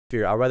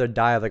fear. I'd rather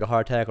die of like a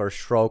heart attack or a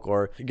stroke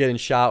or getting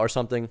shot or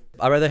something.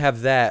 I'd rather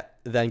have that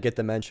than get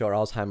dementia or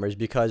Alzheimer's,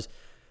 because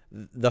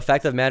the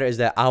fact of the matter is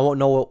that I won't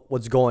know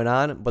what's going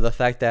on, but the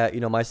fact that,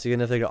 my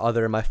significant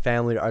other and my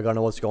family are going to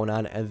know what's going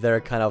on, and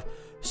they're kind of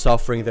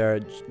suffering there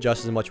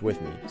just as much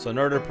with me. So in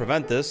order to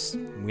prevent this,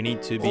 we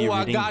need to be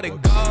reading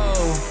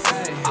books.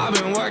 I've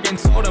been working,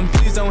 told them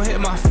please don't hit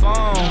my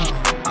phone.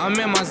 I'm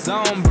in my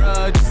zone,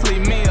 bruh, just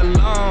leave me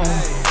alone.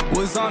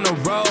 Was on the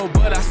road,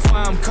 but I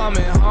swear I'm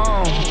coming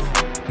home.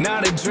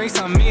 Now the drinks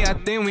on me, I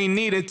think we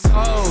need a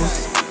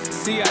toast.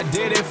 See, I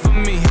did it for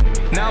me.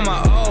 Now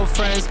my old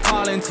friends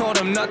calling, told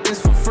them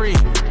nothing's for free.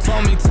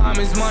 Told me time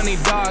is money,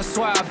 dog,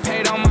 swear I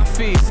paid all my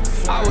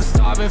fees. I was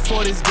starving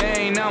for this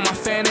game, now my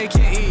family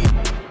can eat.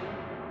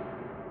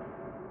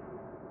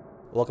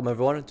 Welcome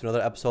everyone to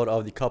another episode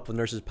of the Cup of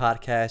Nurses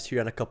podcast here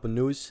on A Cup of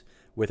News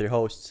with your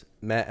hosts,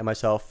 Matt and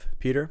myself,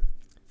 Peter.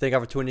 Thank you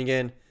for tuning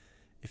in.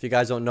 If you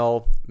guys don't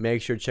know,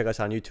 make sure to check us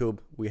on YouTube.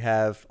 We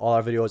have all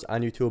our videos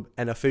on YouTube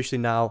and officially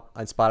now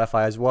on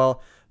Spotify as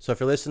well. So if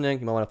you're listening,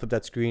 you might want to flip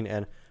that screen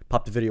and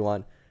pop the video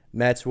on.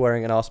 Matt's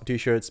wearing an awesome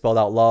t-shirt spelled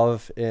out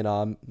love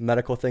in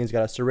medical things.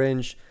 Got a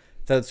syringe,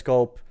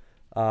 stethoscope,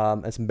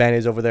 and some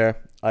band-aids over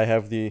there. I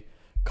have the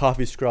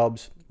coffee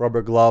scrubs,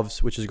 rubber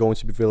gloves, which is going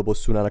to be available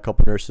soon on A Cup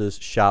of Nurses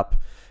shop.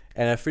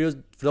 And for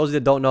those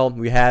that don't know,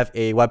 we have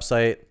a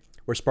website.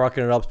 We're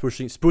sparking it up,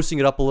 sprucing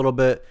it up a little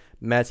bit.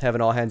 Matt's having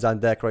all hands on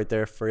deck right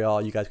there for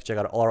y'all. You guys can check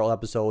out all our old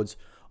episodes,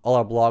 all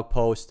our blog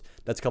posts.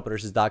 That's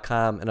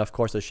cupofnurses.com. And of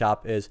course, the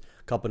shop is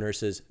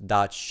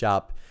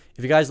cupofnurses.shop.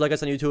 If you guys like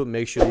us on YouTube,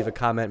 make sure you leave a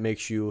comment. Make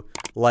sure you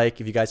like.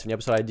 If you guys have any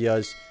episode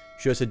ideas,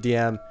 shoot us a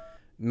DM.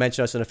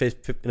 Mention us in a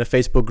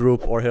Facebook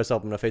group or hit us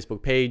up on a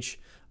Facebook page.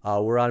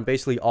 We're on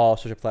basically all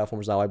social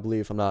platforms now, I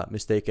believe, if I'm not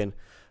mistaken.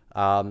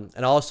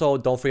 And also,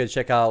 don't forget to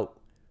check out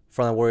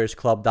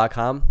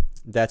frontlinewarriorsclub.com.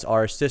 That's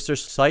our sister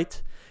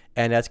site,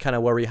 and that's kind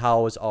of where we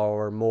house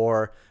our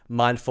more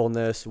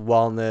mindfulness,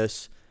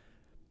 wellness,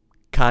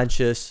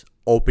 conscious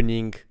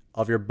opening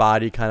of your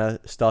body kind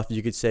of stuff,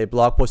 you could say.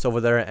 Blog posts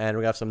over there, and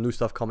we have some new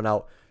stuff coming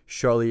out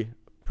shortly,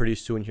 pretty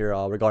soon here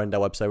regarding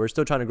that website. We're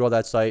still trying to grow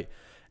that site,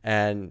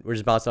 and we're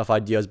just bouncing off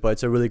ideas, but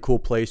it's a really cool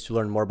place to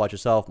learn more about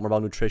yourself, more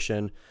about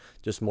nutrition,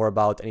 just more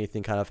about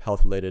anything kind of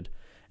health related.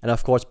 And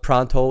of course,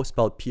 Pronto,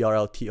 spelled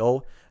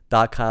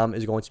PRLTO.com,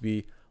 is going to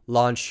be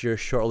launched here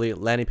shortly.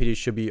 Landing pages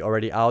should be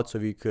already out, so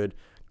if you could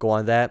go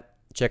on that,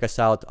 check us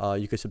out.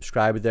 You could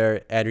subscribe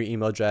there, add your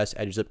email address,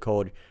 add your zip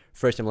code,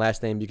 first and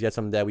last name, because that's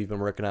something that we've been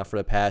working on for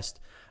the past,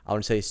 I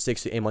want to say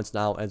 6 to 8 months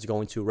now, and it's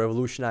going to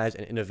revolutionize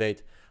and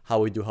innovate how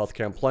we do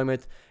healthcare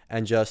employment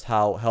and just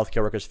how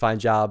healthcare workers find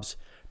jobs,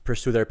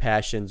 pursue their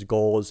passions,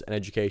 goals, and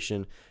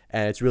education.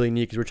 And it's really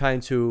neat because we're trying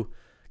to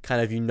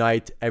kind of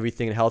unite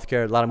everything in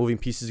healthcare. A lot of moving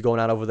pieces going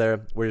on over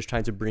there. We're just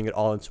trying to bring it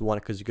all into one,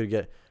 because it could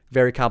get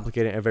very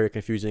complicated and very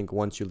confusing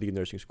once you leave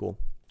nursing school.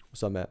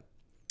 What's up, Matt?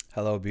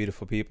 Hello,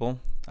 beautiful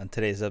people. On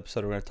today's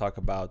episode, we're going to talk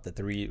about the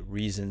 3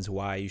 reasons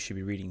why you should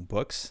be reading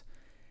books.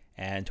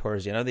 And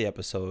towards the end of the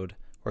episode,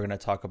 we're going to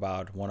talk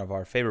about one of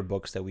our favorite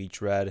books that we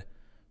each read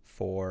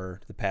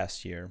for the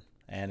past year.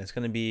 And it's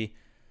going to be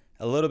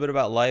a little bit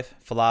about life,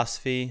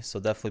 philosophy. So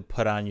definitely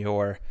put on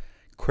your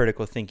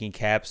critical thinking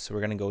caps.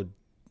 We're going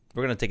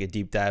to take a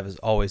deep dive as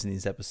always in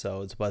these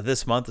episodes. But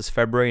this month is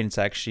February, and it's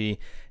actually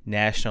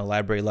National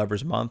Library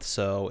Lovers Month.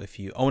 So if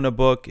you own a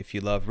book, if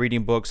you love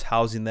reading books,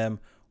 housing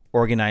them,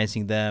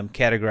 organizing them,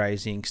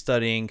 categorizing,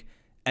 studying,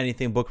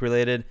 anything book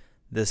related,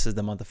 this is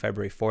the month of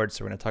February for it.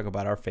 So we're going to talk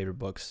about our favorite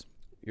books.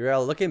 You're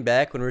looking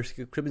back when we're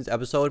scripting this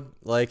episode,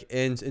 like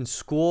in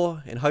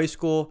school, in high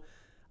school,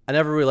 I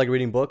never really liked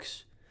reading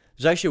books.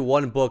 There's actually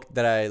one book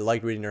that I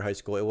liked reading in high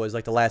school. It was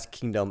like The Last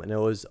Kingdom, and it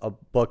was a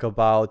book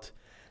about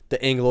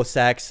the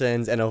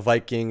Anglo-Saxons and the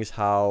Vikings.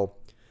 How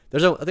I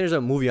think there's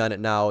a movie on it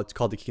now. It's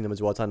called The Kingdom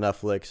as well. It's on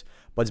Netflix.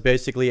 But it's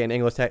basically an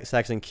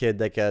Anglo-Saxon kid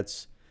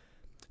that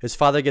his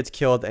father gets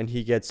killed, and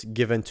he gets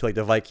given to like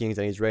the Vikings,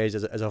 and he's raised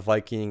as a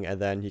Viking, and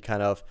then he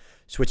kind of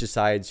switches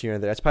sides here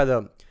and there. That's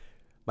probably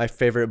my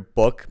favorite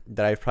book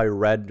that I've probably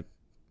read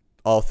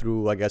all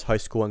through, I guess, high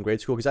school and grade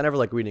school, because I never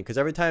liked reading. Because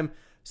every time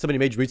somebody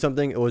made you read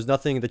something, it was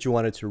nothing that you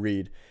wanted to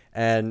read.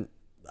 And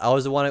I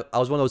was one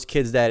of those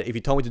kids that if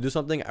you told me to do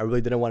something, I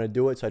really didn't want to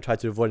do it, so I tried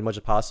to avoid as much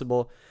as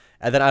possible.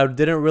 And then I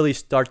didn't really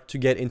start to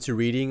get into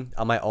reading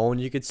on my own,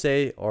 you could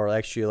say, or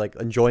actually like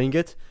enjoying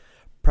it,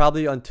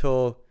 probably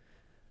until,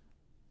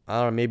 I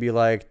don't know, maybe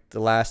like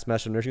the last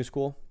semester of nursing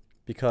school.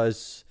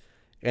 Because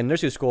in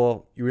nursing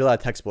school, you read a lot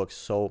of textbooks.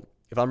 So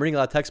if I'm reading a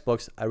lot of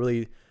textbooks, I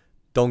really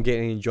don't get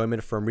any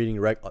enjoyment from reading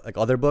like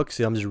other books.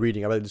 I'm just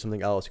reading. I'd rather do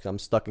something else because I'm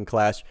stuck in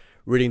class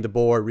reading the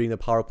board, reading the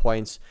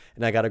PowerPoints,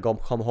 and I got to come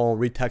home,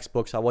 read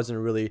textbooks. I wasn't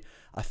really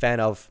a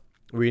fan of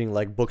reading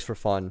like books for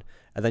fun.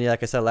 And then, yeah,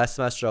 like I said, last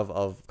semester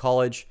of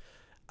college,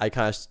 I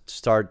kind of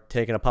start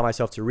taking it upon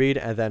myself to read.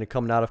 And then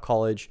coming out of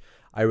college,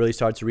 I really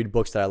started to read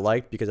books that I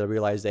liked, because I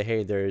realized that,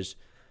 hey, there's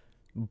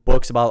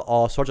books about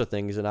all sorts of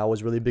things. And I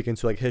was really big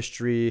into like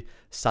history,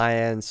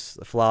 science,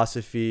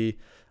 philosophy,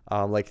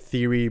 like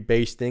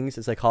theory-based things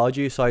in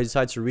psychology. So I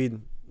decided to read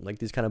like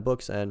these kind of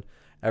books, and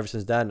ever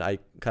since then, I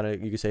kind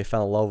of, you could say,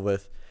 fell in love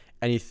with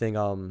anything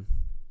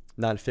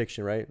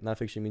nonfiction, right?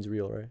 Nonfiction means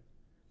real, right?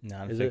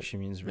 Nonfiction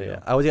means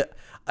real. Yeah,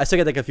 I still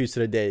get that confused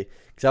to the day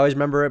because I always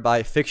remember it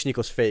by fiction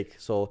equals fake.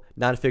 So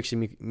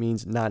nonfiction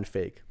means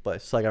non-fake,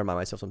 but still I gotta remind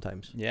myself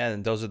sometimes. Yeah,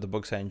 and those are the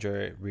books I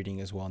enjoy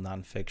reading as well,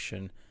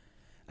 nonfiction.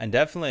 And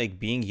definitely like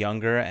being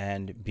younger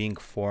and being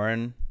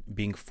foreign,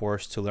 being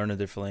forced to learn a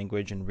different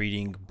language and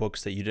reading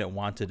books that you didn't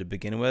want to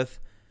begin with,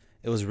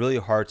 it was really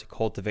hard to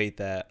cultivate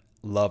that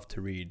love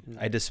to read.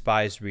 I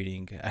despised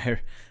reading.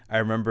 I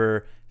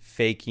remember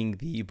faking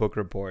the book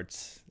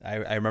reports.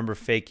 I remember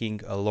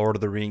faking a Lord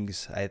of the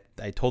Rings.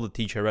 I told the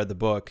teacher I read the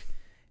book,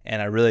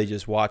 and I really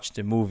just watched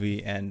the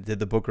movie and did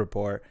the book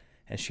report.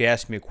 And she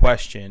asked me a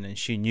question, and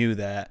she knew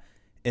that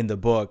in the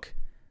book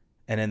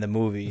and in the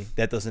movie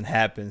that doesn't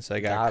happen. So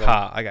I got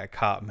caught. I got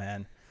caught,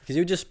 man. Because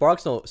you just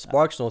sparks note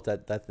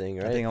that thing,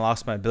 right? I think I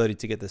lost my ability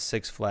to get the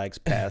Six Flags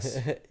pass.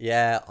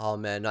 Yeah. Oh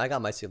man, no, I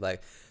got my Six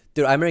Flags.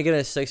 Dude, I remember getting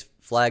a Six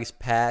Flags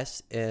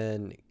pass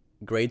in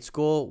grade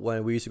school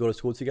when we used to go to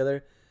school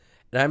together.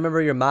 And I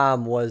remember your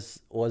mom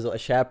was a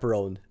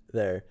chaperone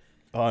there.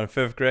 Oh, in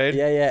 5th grade?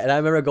 Yeah. And I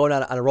remember going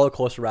on a roller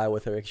coaster ride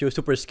with her. She was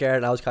super scared,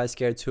 and I was kind of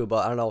scared too.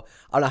 But I don't know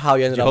how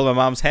you ended Did you up. hold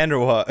my mom's hand or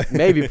what?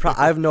 Maybe.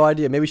 I have no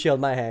idea. Maybe she held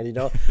my hand.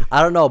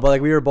 I don't know. But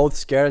like we were both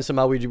scared, and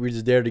somehow we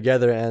just dared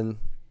together, and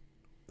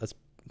that's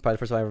probably the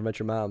first time I ever met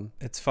your mom.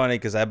 It's funny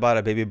because I bought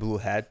a baby blue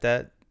hat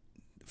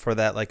for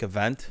that like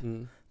event.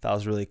 That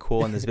was really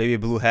cool. And this baby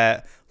blue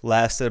hat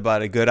lasted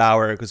about a good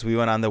hour because we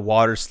went on the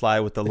water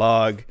slide with the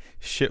log.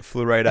 Shit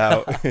flew right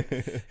out.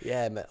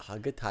 Yeah, man. Oh,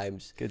 good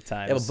times. Good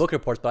times. Yeah, but book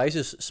reports. But I used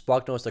to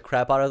spark notes the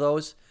crap out of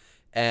those.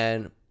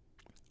 And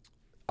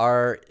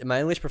my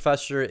English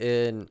professor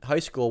in high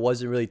school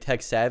wasn't really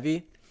tech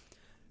savvy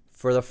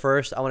for the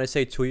first, I want to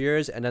say, 2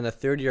 years. And then the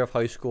 3rd year of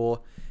high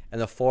school and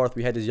the 4th,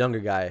 we had this younger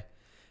guy.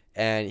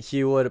 And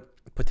he would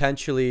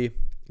potentially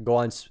go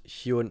on,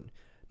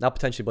 not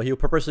potentially, but he would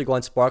purposely go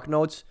on Spark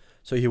Notes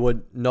so he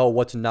would know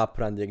what to not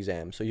put on the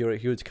exam. So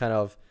he would kind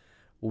of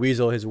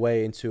weasel his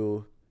way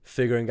into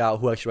figuring out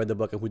who actually read the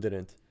book and who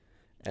didn't.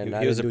 And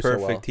he was a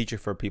perfect teacher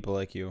for people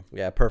like you.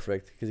 Yeah,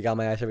 perfect, because he got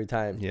my ass every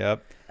time.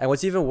 Yep. And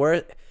what's even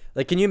worse,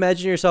 like, can you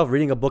imagine yourself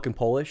reading a book in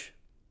Polish?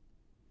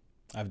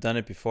 I've done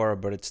it before,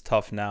 but it's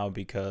tough now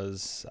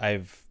because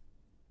I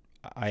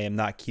am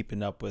not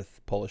keeping up with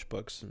Polish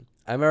books.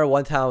 I remember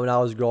one time when I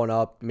was growing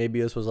up,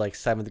 maybe this was like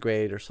 7th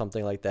grade or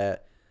something like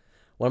that.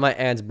 One of my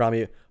aunts brought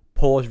me a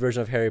Polish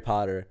version of Harry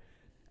Potter,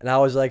 and I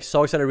was like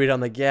so excited to read it.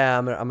 I'm like, yeah,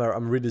 I'm gonna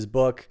read this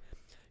book,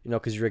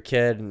 because you're a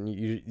kid and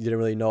you didn't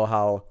really know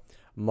how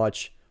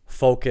much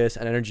focus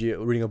and energy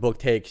reading a book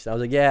takes. And I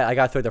was like, yeah, I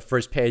got through the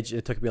first page.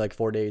 It took me like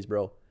 4 days,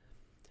 bro.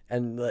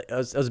 And it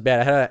was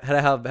bad. I had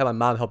to have my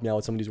mom help me out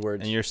with some of these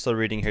words. And you're still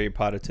reading Harry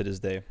Potter to this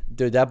day.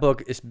 Dude, that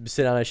book is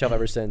sitting on a shelf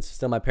ever since.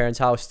 Still in my parents'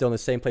 house, still in the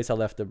same place I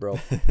left it, bro.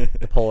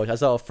 The Polish. That's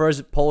the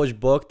first Polish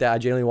book that I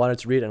genuinely wanted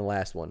to read, and the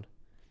last one,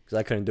 because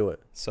I couldn't do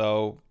it.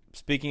 So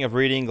speaking of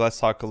reading, let's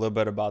talk a little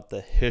bit about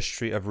the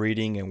history of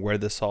reading and where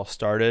this all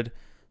started.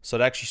 So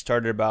it actually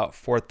started about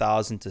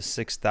 4,000 to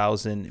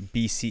 6,000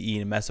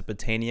 BCE in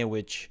Mesopotamia,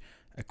 which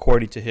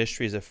according to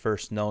history is the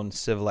first known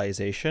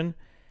civilization.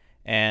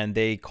 And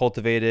they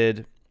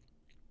cultivated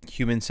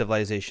human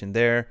civilization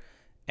there,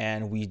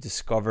 and we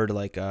discovered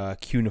like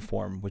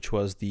cuneiform, which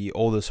was the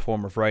oldest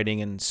form of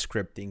writing and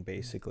scripting,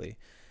 basically.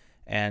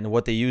 And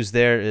what they used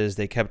there is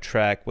they kept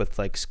track with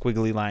like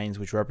squiggly lines,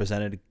 which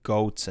represented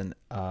goats and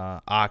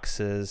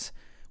oxes,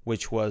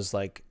 which was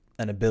like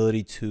an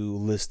ability to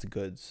list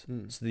goods.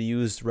 So they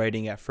used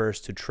writing at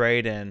first to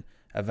trade and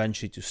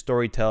eventually to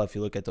storytell. If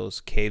you look at those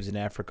caves in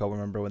Africa,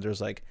 remember when there's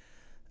like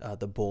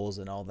the bulls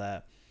and all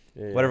that.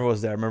 Yeah. Whatever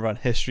was there. I remember on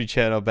History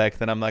Channel back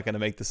then. I'm not going to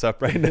make this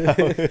up right now.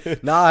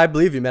 Nah, I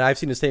believe you, man. I've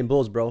seen the same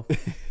bulls, bro.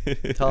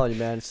 I'm telling you,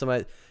 man.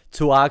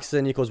 2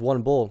 oxen equals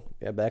 1 bull.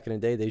 Yeah, back in the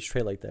day, they used to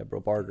trade like that,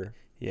 bro. Barter.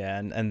 Yeah,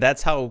 and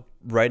that's how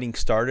writing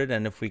started.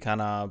 And if we kind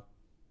of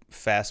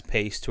fast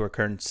pace to our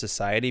current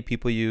society,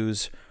 people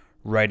use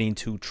writing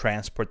to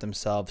transport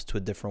themselves to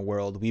a different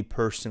world. We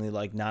personally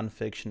like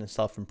nonfiction and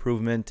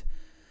self-improvement.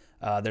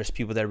 There's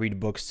people that read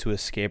books to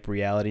escape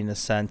reality in a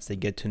sense. They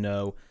get to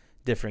know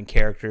different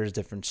characters,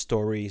 different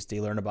stories.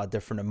 They learn about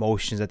different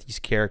emotions that these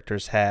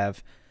characters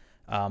have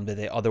that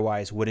they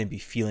otherwise wouldn't be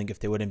feeling if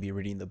they wouldn't be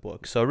reading the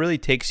book. So it really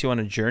takes you on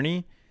a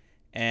journey,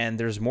 and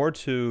there's more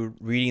to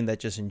reading than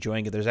just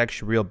enjoying it. There's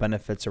actually real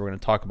benefits that we're going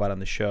to talk about on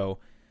the show,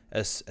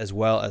 as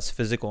well as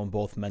physical and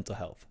both mental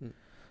health.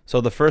 So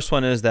the first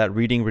one is that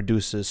reading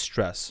reduces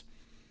stress.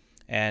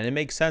 And it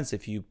makes sense.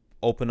 If you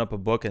open up a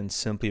book and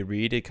simply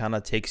read, it kind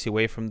of takes you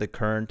away from the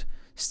current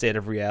state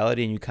of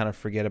reality, and you kind of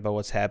forget about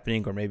what's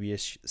happening, or maybe a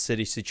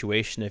city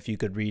situation if you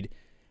could read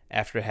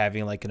after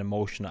having like an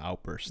emotional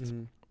outburst.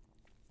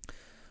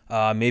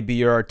 Maybe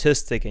you're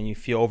artistic and you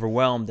feel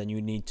overwhelmed and you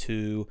need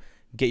to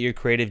get your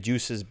creative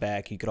juices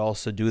back. You could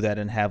also do that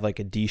and have like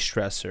a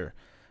de-stressor.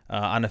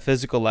 On a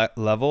physical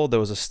level, there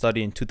was a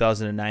study in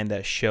 2009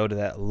 that showed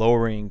that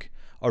lowering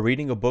or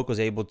reading a book was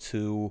able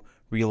to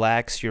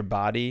relax your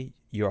body,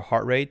 your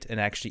heart rate and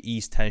actually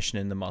ease tension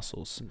in the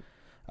muscles.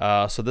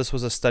 So this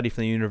was a study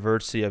from the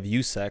University of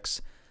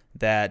Essex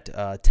that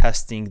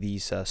testing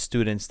these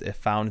students, they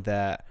found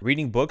that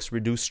reading books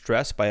reduced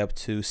stress by up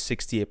to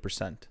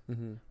 68%,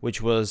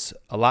 which was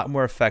a lot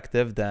more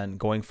effective than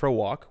going for a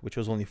walk, which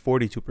was only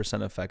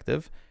 42%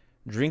 effective,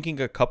 drinking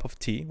a cup of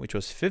tea, which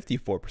was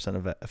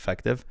 54%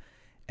 effective,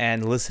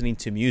 and listening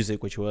to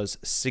music, which was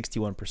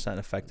 61%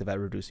 effective at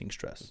reducing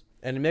stress.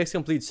 And it makes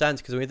complete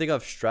sense because when you think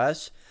of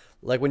stress,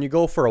 like when you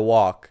go for a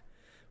walk,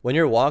 when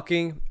you're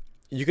walking,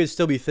 you could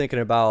still be thinking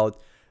about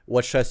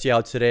what stressed you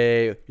out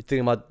today. You're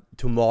thinking about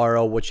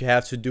tomorrow, what you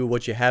have to do,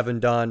 what you haven't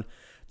done,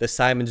 the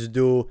assignment's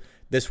due,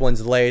 this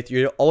one's late.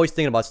 You're always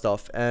thinking about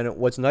stuff. And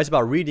what's nice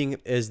about reading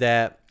is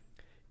that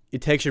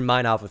it takes your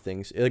mind off of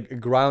things. It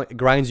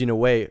grounds you in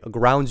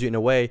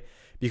a way,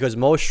 because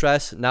most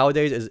stress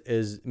nowadays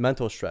is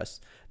mental stress.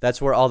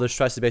 That's where all the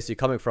stress is basically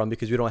coming from,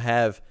 because we don't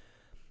have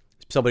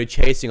somebody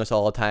chasing us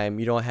all the time.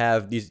 You don't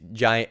have these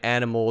giant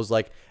animals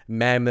like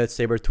mammoths,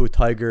 saber-toothed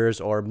tigers,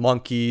 or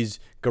monkeys,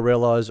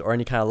 gorillas, or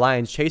any kind of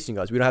lions chasing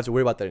us. We don't have to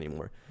worry about that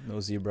anymore. No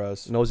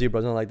zebras.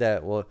 Nothing like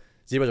that. Well,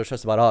 zebras are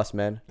stressed about us,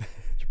 man.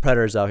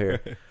 Predators out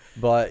here.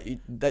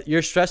 But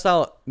you're stressed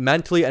out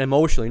mentally and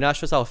emotionally. You're not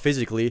stressed out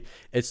physically.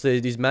 It's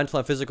these mental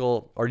and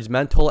physical, or these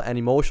mental and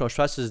emotional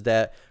stresses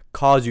that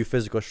cause you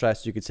physical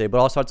stress, you could say, but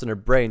all starts in your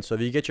brain. So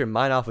if you get your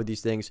mind off of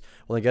these things,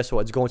 well, then guess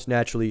what? It's going to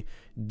naturally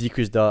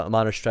decrease the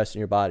amount of stress in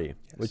your body,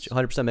 which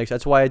 100% makes sense.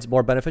 That's why it's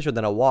more beneficial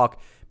than a walk,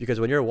 because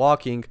when you're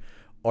walking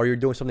or you're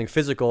doing something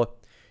physical,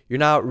 you're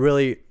not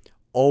really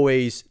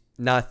always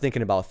not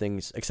thinking about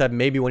things, except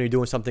maybe when you're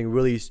doing something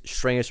really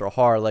strenuous or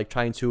hard, like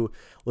trying to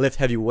lift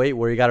heavy weight,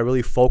 where you got to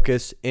really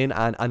focus in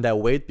on that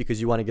weight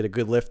because you want to get a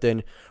good lift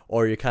in,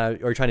 or you're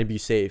trying to be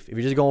safe. If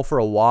you're just going for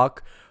a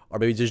walk, or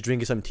maybe just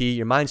drinking some tea,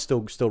 your mind's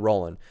still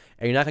rolling,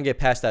 and you're not gonna get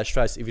past that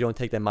stress if you don't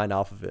take that mind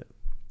off of it.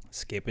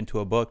 Escape into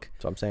a book.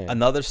 That's what I'm saying.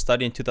 Another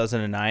study in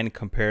 2009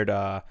 compared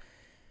the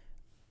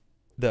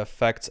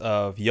effects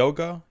of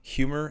yoga,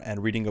 humor,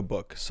 and reading a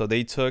book. So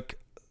they took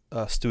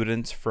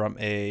students from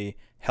a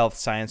health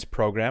science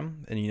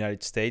program in the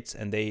United States,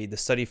 and the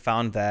study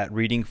found that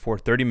reading for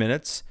 30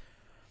 minutes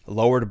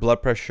lowered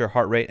blood pressure,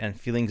 heart rate, and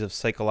feelings of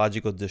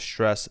psychological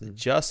distress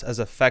just as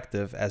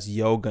effective as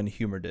yoga and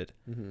humor did.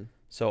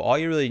 So all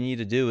you really need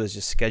to do is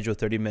just schedule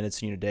 30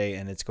 minutes in your day,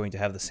 and it's going to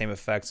have the same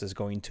effects as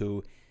going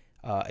to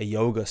a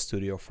yoga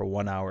studio for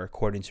 1 hour,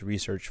 according to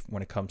research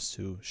when it comes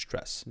to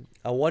stress.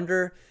 I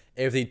wonder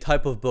if the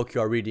type of book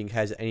you are reading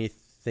has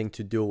anything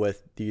to do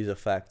with these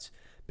effects,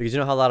 because you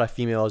know how a lot of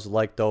females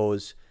like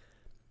those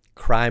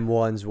crime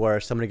ones where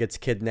somebody gets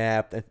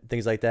kidnapped and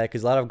things like that,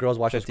 because a lot of girls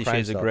watch 50 those crime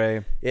Shades stuff. of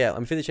Grey. Yeah, I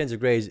mean 50 Shades of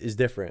Grey is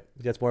different.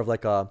 That's more of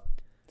like a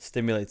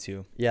Stimulates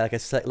you. Yeah,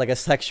 like a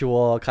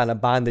sexual kind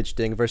of bondage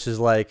thing versus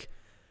like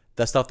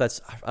the stuff that's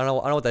I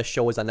don't know what that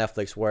show is on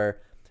Netflix where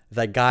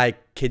that guy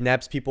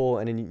kidnaps people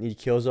and then he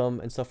kills them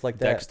and stuff like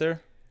that.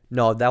 Dexter?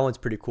 No, that one's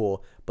pretty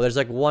cool. But there's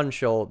like one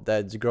show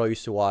that the girl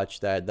used to watch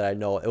that I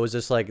know. It was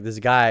just like this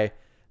guy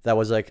that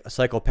was like a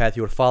psychopath.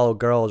 He would follow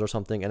girls or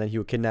something, and then he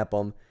would kidnap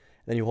them, and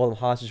then he would hold them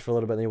hostage for a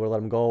little bit, and then he would let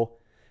them go.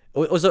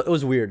 It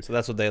was weird. So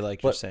that's what they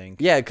like, you're saying.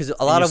 Yeah, because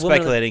a lot of women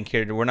speculating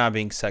here. We're not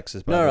being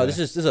sexist. No, this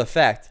is a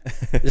fact.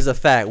 This is a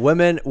fact.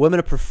 Women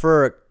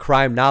prefer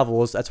crime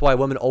novels. That's why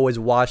women always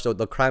watch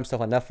the crime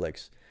stuff on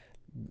Netflix.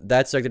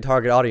 That's like the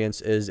target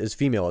audience is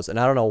females, and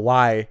I don't know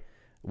why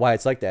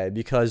it's like that.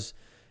 Because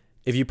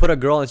if you put a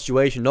girl in a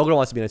situation, no girl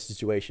wants to be in a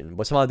situation,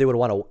 but somehow they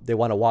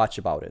want to watch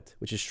about it,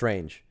 which is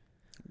strange.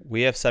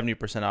 We have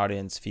 70%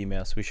 audience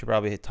female, so we should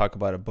probably talk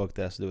about a book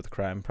that has to do with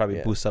crime. Probably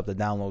boost up the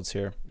downloads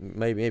here.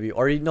 Maybe.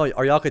 Or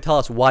or y'all could tell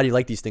us why do you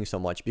like these things so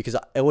much, because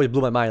it always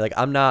blew my mind. Like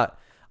I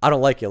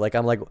don't like it. Like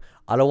I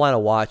don't want to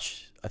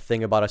watch a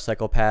thing about a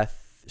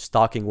psychopath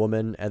stalking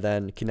women and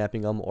then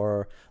kidnapping them,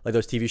 or like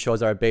those TV shows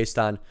that are based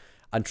on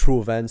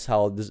true events,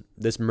 how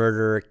this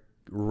murderer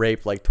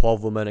raped like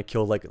 12 women and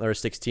killed like another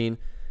 16.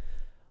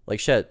 Like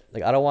shit,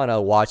 like I don't want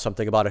to watch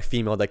something about a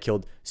female that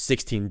killed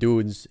 16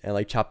 dudes and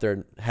like chopped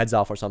their heads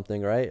off or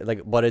something, right?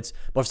 Like, but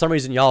for some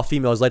reason y'all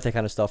females like that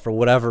kind of stuff for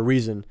whatever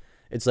reason.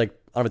 It's like I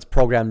don't know if it's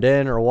programmed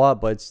in or what,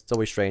 but it's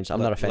always strange.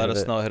 I'm not a fan of it. Let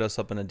us know. Hit us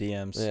up in the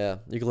DMs. Yeah,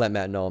 you can let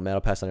Matt know. Matt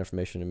will pass that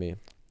information to me,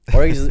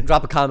 or you can just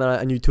drop a comment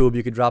on YouTube.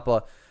 You could drop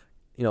a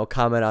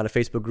comment on a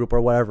Facebook group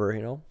or whatever.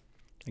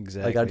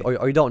 Exactly. Like,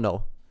 or you don't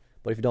know,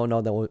 but if you don't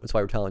know, then that's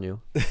why we're telling you.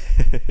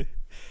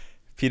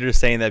 Peter's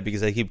saying that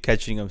because I keep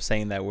catching him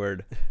saying that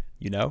word,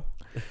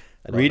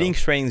 Reading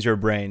strains your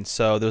brain.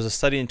 So there was a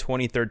study in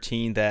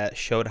 2013 that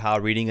showed how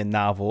reading a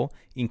novel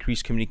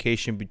increased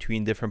communication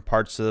between different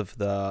parts of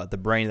the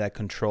brain that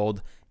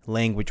controlled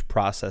language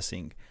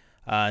processing.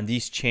 And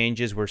these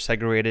changes were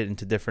segregated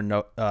into different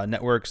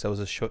networks that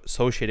was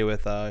associated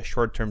with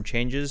short-term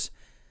changes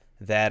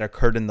that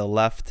occurred in the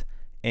left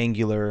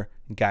angular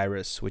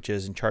gyrus, which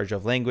is in charge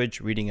of language,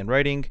 reading, and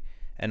writing,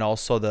 and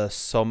also the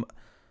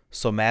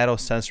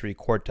somatosensory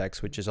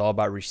cortex, which is all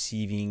about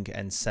receiving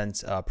and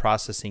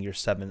processing your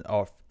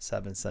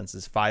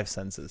five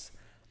senses.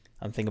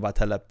 I'm thinking about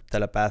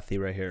telepathy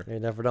right here. You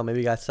never know. Maybe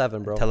you got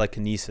 7, bro.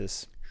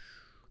 Telekinesis.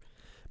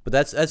 But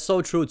that's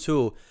so true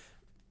too.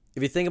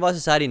 If you think about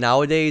society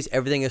nowadays,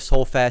 everything is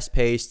so fast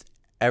paced.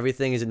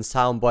 Everything is in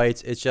sound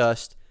bites. It's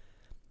just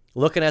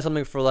looking at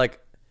something for like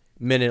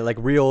minute, like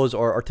reels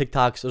or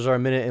TikToks. Those are a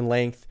minute in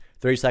length,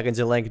 30 seconds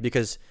in length,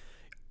 because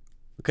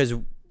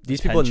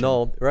these people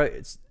know, right?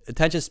 It's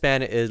attention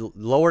span is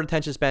lower.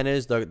 Attention span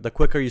is the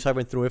quicker you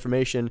siphon through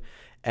information,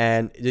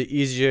 and the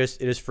easier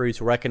it is for you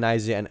to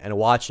recognize it and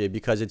watch it,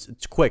 because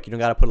it's quick. You don't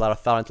got to put a lot of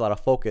thought into a lot of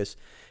focus.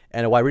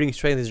 And why reading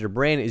strengthens your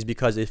brain is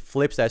because it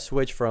flips that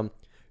switch from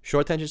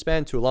short attention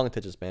span to a long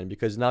attention span,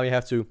 because now you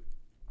have to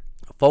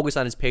focus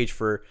on this page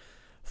for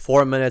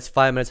 4 minutes,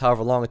 5 minutes,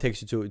 however long it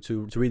takes you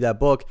to read that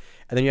book,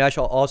 and then you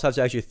also have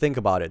to actually think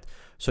about it.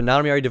 So not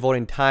only are you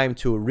devoting time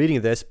to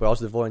reading this, but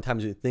also devoting time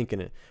to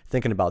thinking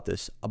about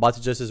this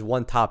just this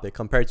one topic,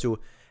 compared to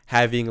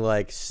having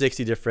like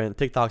 60 different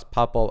TikToks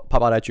pop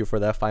out at you for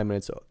that 5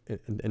 minutes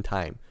in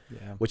time.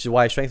 Yeah. Which is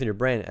why I strengthen your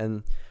brain.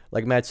 And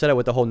like Matt said, it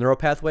with the whole neural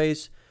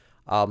pathways,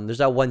 there's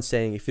that one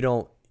saying, if you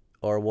don't,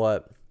 or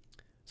what,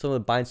 something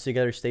that binds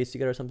together stays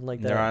together, or something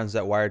like that. Neurons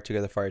that wire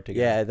together fire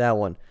together. Yeah, that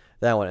one.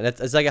 And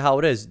that's like how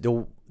it is.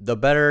 The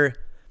better,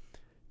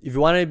 if you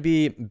want to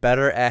be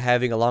better at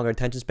having a longer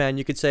attention span,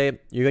 you could say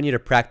you're gonna need to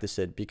practice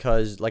it,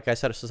 because like I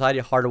said, society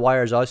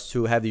hardwires us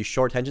to have these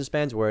short attention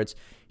spans where it's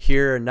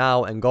here,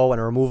 now, and go,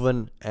 and we're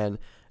moving, and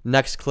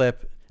next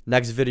clip,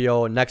 next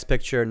video, next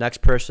picture,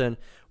 next person,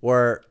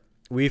 where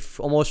we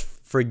almost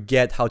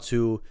forget how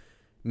to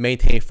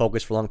maintain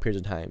focus for long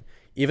periods of time.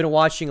 Even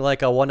watching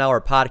like a 1 hour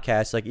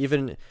podcast, like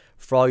even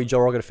for all you Joe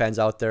Rogan fans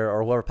out there,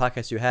 or whatever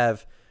podcast you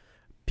have,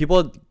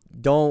 people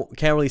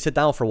can't really sit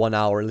down for 1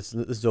 hour and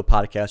listen to a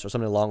podcast or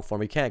something long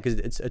form. You can't, because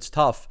it's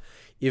tough.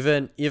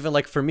 Even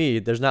like for me,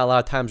 there's not a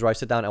lot of times where I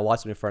sit down and watch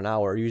something for an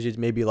hour. Usually it's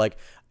maybe like,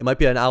 it might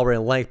be an hour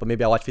in length, but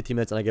maybe I watch 15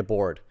 minutes and I get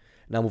bored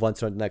and I move on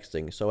to the next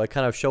thing. So it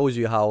kind of shows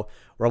you how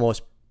we're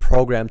almost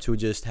programmed to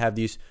just have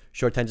these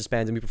short attention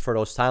spans, and we prefer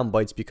those sound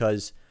bites,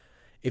 because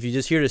if you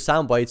just hear the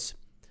sound bites,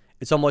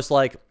 it's almost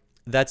like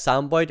that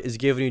sound bite is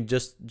giving you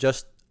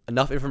just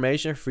enough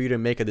information for you to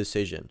make a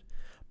decision.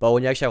 But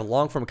when you actually have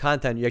long form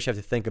content, you actually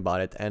have to think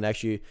about it and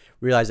actually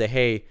realize that,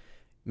 hey,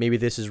 maybe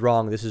this is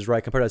wrong, this is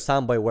right, compared to a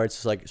soundbite where it's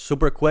just like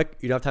super quick,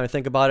 you don't have time to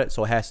think about it,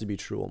 so it has to be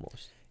true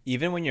almost.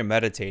 Even when you're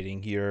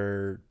meditating,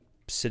 you're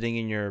sitting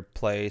in your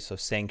place of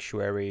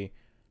sanctuary,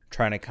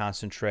 trying to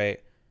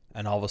concentrate,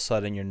 and all of a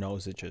sudden your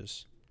nose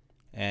itches.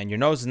 And your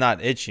nose is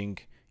not itching,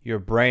 your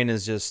brain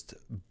is just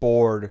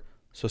bored,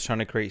 so it's trying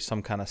to create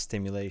some kind of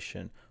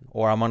stimulation.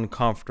 Or I'm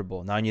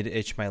uncomfortable, now I need to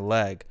itch my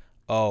leg.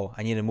 Oh,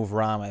 I need to move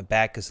around, my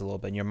back is a little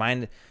bit. And your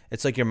mind,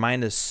 it's like your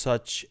mind is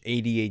such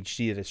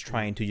ADHD that it's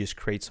trying to just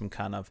create some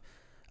kind of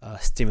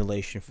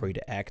stimulation for you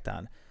to act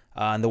on.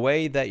 And the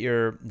way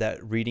that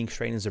reading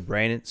straightens the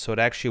brain, so it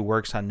actually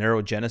works on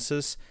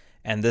neurogenesis,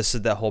 and this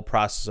is the whole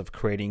process of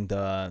creating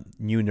the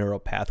new neural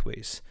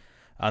pathways.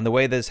 And the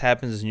way this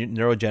happens is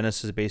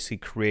neurogenesis basically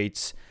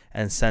creates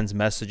and sends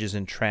messages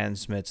and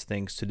transmits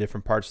things to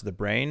different parts of the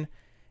brain.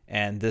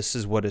 And this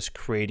is what is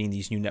creating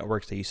these new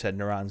networks that you said,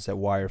 neurons that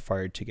wire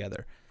fired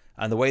together.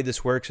 And the way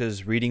this works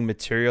is reading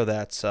material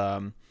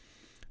that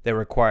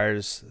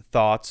requires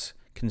thoughts,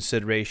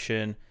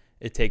 consideration.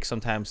 It takes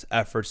sometimes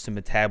efforts to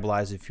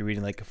metabolize. If you're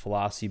reading like a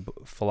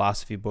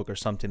philosophy book or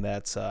something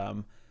that's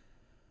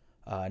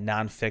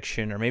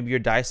nonfiction, or maybe you're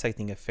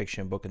dissecting a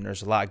fiction book and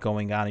there's a lot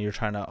going on and you're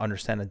trying to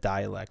understand a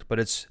dialect, but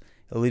it's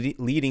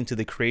leading to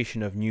the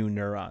creation of new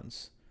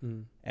neurons.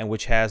 And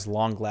which has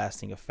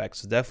long-lasting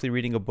effects. So definitely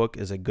reading a book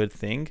is a good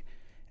thing.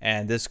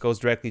 And this goes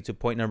directly to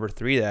point number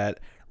 3,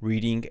 that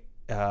reading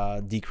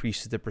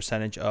decreases the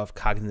percentage of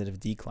cognitive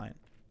decline.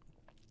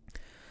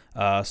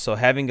 So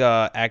having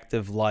an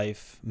active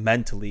life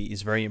mentally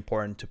is very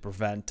important to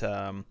prevent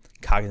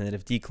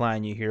cognitive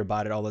decline. You hear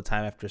about it all the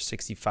time. After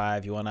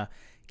 65, you want to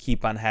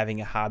keep on having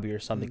a hobby or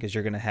something because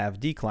you're going to have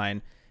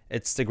decline.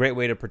 It's a great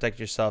way to protect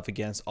yourself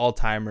against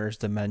Alzheimer's,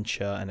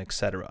 dementia, and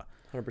etc.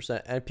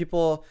 100%. And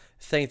people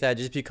think that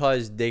just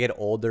because they get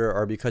older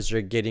or because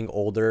they're getting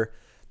older,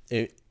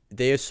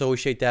 they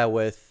associate that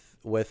with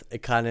a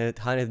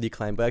cognitive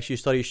decline. But actually,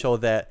 studies show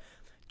that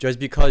just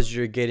because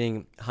you're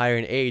getting higher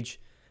in age,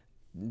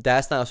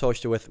 that's not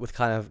associated with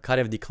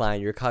cognitive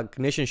decline. Your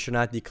cognition should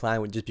not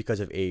decline just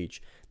because of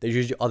age. There's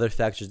usually other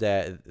factors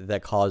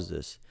that cause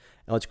this.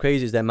 And what's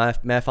crazy is that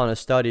Matt found a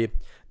study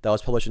that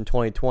was published in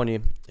 2020.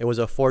 It was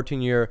a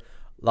 14-year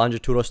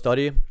longitudinal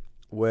study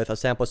with a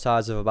sample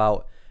size of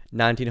about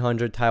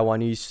 1,900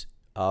 Taiwanese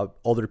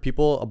older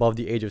people above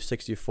the age of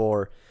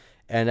 64,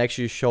 and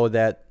actually showed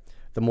that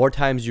the more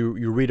times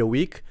you read a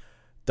week,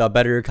 the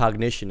better your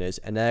cognition is.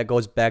 And that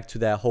goes back to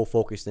that whole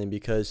focus thing,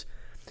 because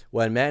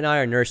when Matt and I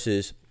are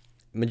nurses,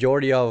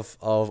 majority of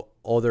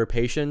older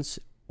patients,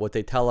 what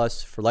they tell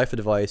us for life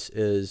advice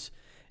is,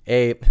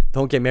 A,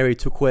 don't get married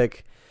too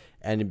quick,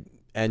 and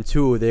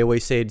 2, they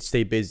always say to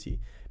stay busy,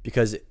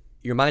 because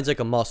your mind's like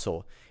a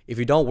muscle. If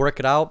you don't work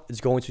it out,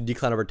 it's going to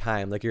decline over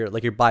time. Like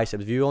your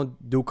biceps. If you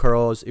don't do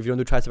curls, if you don't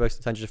do tricep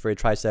extensions for your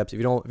triceps, if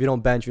you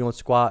don't bench, if you don't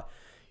squat,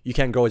 you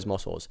can't grow these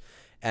muscles.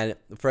 And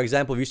for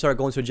example, if you start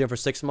going to a gym for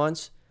 6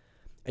 months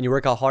and you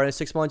work out hard in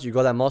 6 months, you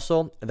grow that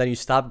muscle, and then you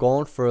stop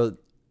going for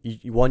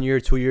 1 year,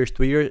 2 years,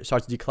 3 years, it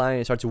starts to decline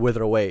and it starts to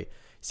wither away.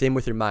 Same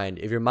with your mind.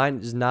 If your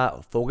mind is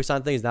not focused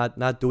on things,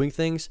 not doing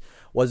things,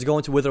 well, it's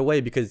going to wither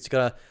away because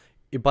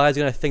your body's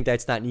gonna think that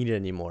it's not needed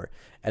anymore.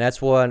 And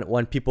that's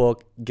when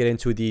people get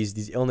into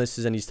these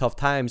illnesses and these tough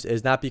times,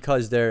 is not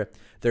because they're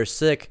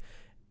sick,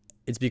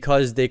 it's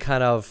because they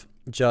kind of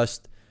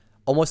just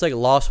almost like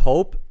lost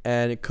hope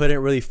and couldn't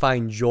really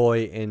find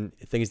joy in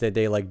things that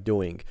they like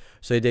doing.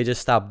 So they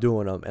just stopped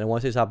doing them. And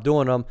once they stop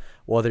doing them,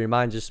 well, then your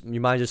mind just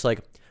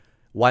like,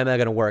 why am I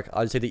gonna work?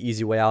 I'll just take the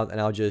easy way out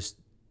and I'll just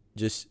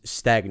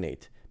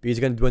stagnate, because it's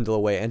going to dwindle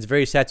away. And it's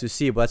very sad to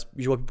see, but that's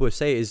usually what people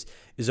say is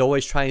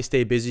always try and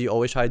stay busy,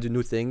 always try to do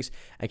new things,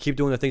 and keep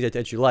doing the things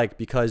that you like.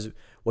 Because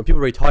when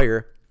people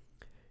retire,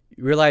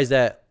 you realize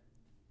that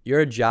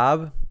your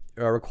job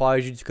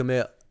requires you to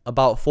commit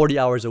about 40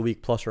 hours a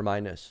week plus or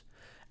minus.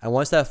 And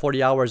once that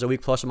 40 hours a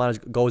week plus or minus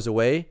goes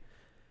away,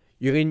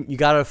 you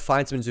got to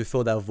find something to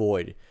fill that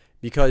void,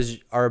 because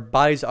our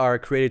bodies are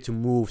created to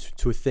move,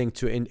 to think,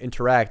 to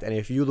interact. And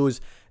if you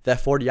lose that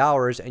 40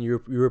 hours and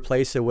you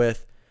replace it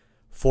with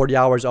 40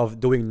 hours of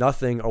doing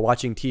nothing or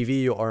watching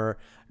TV or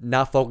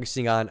not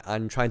focusing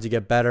on trying to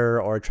get better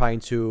or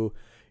trying to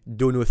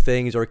do new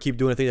things or keep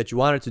doing the things that you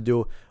wanted to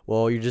do,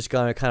 well, you're just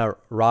going to kind of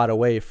rot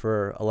away,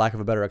 for a lack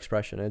of a better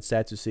expression. And it's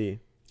sad to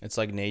see. It's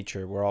like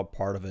nature. We're all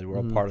part of it. We're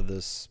all part of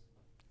this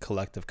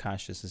collective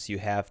consciousness. You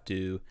have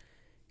to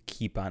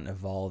keep on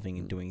evolving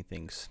and doing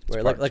things.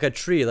 Right, like a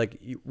tree.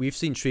 Like we've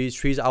seen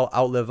trees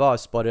outlive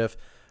us, but if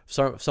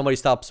somebody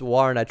stops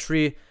watering that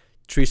tree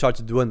starts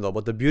to dwindle.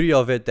 But the beauty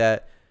of it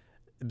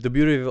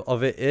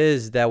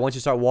is that once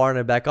you start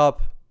watering it back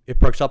up, it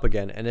perks up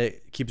again and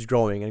it keeps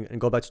growing and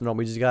go back to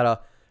normal. You just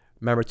gotta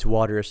remember to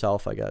water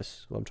yourself, I guess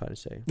is what I'm trying to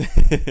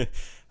say.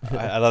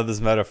 I love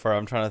this metaphor.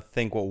 I'm trying to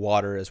think what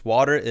water is.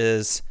 Water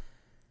is,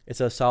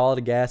 it's a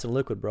solid, gas, and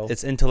liquid, bro.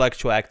 It's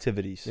intellectual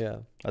activities. Yeah.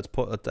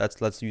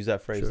 Let's use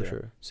that phrase there.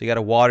 Sure. So you got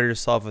to water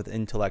yourself with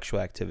intellectual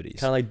activities.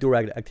 Kind of like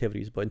durag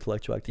activities, but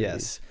intellectual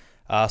activities.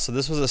 Yes. So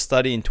this was a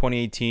study in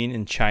 2018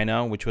 in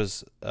China, which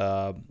was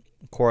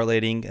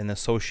correlating and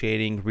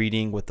associating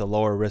reading with the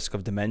lower risk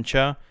of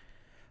dementia.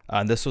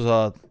 This was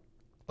a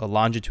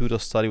longitudinal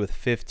study with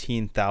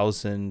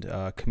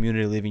 15,000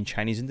 community living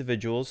Chinese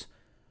individuals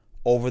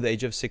over the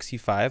age of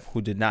 65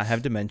 who did not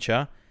have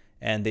dementia,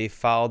 and they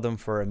followed them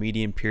for a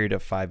median period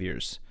of 5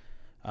 years.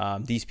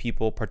 These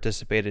people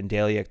participated in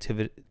daily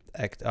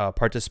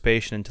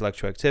participation in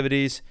intellectual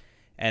activities,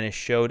 and it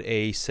showed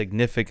a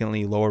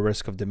significantly lower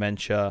risk of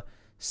dementia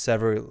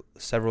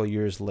several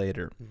years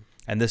later.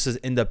 And this is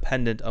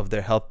independent of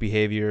their health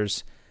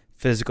behaviors,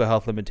 physical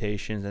health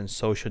limitations, and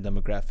social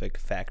demographic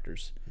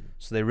factors.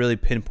 So they really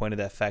pinpointed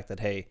that fact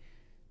that, hey,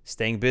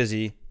 staying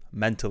busy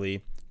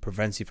mentally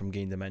prevents you from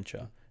getting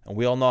dementia. And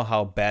we all know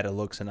how bad it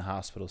looks in a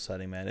hospital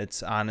setting, man.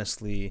 It's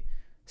honestly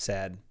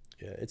sad.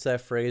 Yeah, it's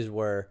that phrase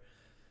where,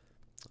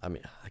 I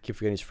mean, I keep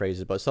forgetting these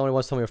phrases, but somebody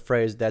once told me a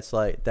phrase that's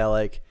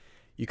like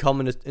you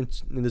come in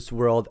this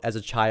world as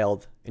a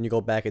child and you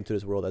go back into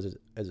this world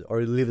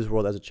or you leave this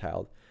world as a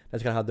child.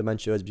 That's kind of how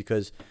dementia is,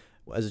 because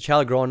as a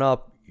child growing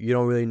up, you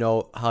don't really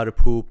know how to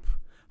poop,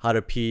 how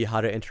to pee,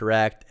 how to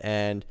interact,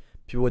 and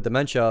people with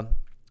dementia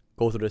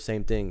go through the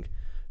same thing.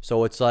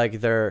 So it's like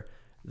they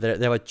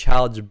have a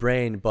child's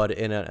brain, but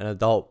in an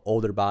adult,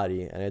 older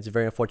body, and it's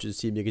very unfortunate to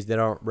see because they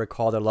don't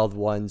recall their loved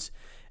ones.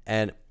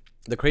 And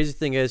the crazy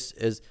thing is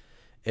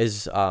they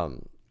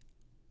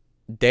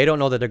don't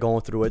know that they're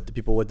going through it, the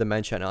people with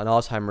dementia and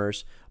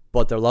Alzheimer's,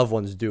 but their loved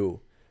ones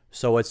do.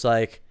 So it's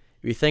like,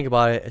 if you think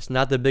about it, it's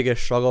not the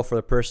biggest struggle for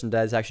the person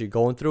that's actually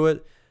going through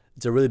it.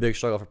 It's a really big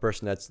struggle for a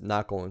person that's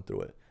not going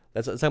through it.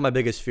 That's like my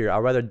biggest fear. I'd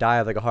rather die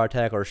of like a heart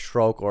attack or a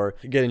stroke or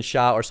getting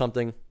shot or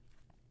something,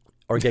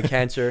 or get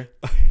cancer.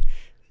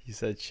 You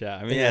said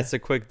shot. I mean, yeah, it's a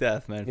quick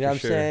death, man. You know what I'm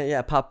saying?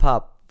 Yeah,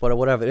 pop. But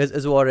whatever. It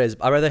is what it is.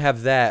 I'd rather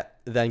have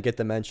that than get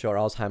dementia or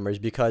Alzheimer's,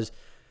 because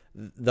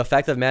the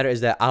fact of the matter is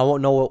that I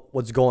won't know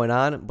what's going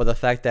on, but the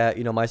fact that,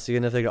 you know, my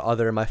significant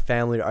other and my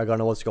family are going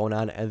to know what's going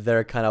on, and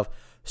they're kind of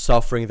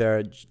suffering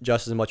there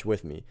just as much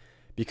with me.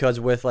 Because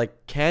with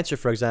like cancer,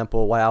 for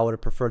example, why I would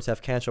have preferred to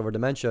have cancer over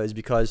dementia is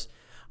because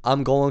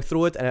I'm going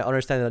through it and I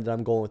understand that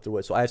I'm going through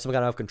it. So I have some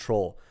kind of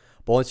control.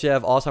 But once you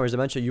have Alzheimer's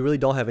dementia, you really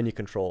don't have any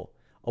control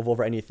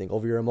over anything,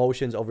 over your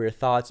emotions, over your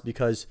thoughts,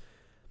 because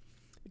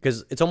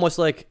it's almost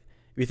like,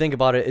 if you think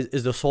about it,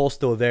 is the soul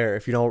still there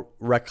if you don't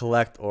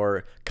recollect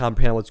or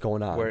comprehend what's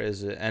going on? Where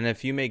is it? And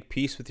if you make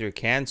peace with your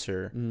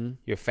cancer,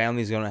 your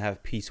family's going to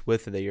have peace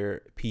with it, that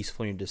you're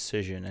peaceful in your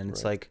decision. And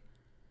it's like,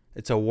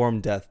 it's a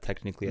warm death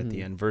technically at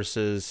the end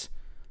versus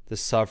the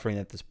suffering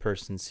that this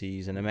person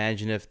sees. And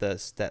imagine if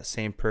that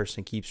same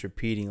person keeps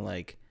repeating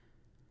like,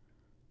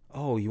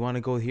 oh, you want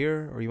to go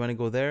here or you want to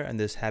go there? And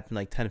this happened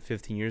like 10,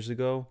 15 years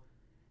ago.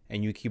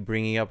 and you keep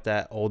bringing up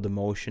that old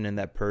emotion in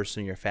that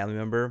person, your family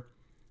member,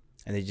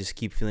 and they just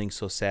keep feeling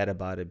so sad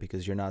about it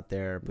because you're not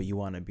there, but you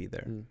want to be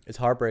there. It's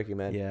heartbreaking,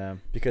 man. Yeah.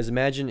 Because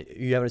imagine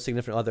you having a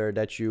significant other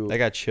that you... I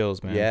got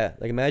chills, man. Yeah.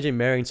 Like imagine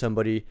marrying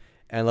somebody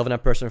and loving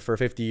that person for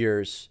 50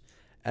 years,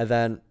 and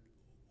then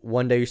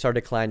one day you start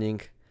declining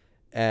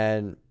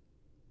and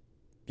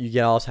you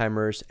get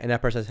Alzheimer's, and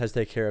that person has to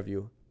take care of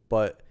you,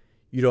 but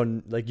you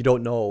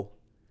don't know.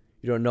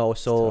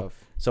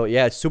 So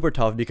yeah, it's super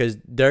tough because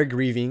they're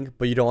grieving,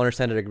 but you don't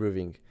understand that they're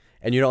grieving,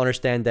 and you don't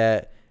understand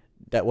that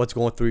what's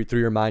going through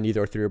your mind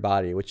either, or through your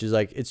body, which is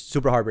like, it's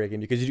super heartbreaking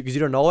because you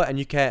don't know it, and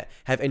you can't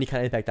have any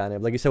kind of impact on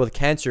it. Like you said, with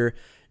cancer,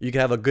 you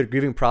can have a good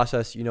grieving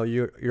process. You know,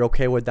 you're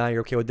okay with that,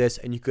 you're okay with this,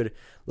 and you could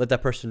let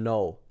that person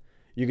know.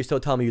 You can still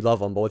tell them you love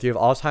them, but if you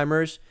have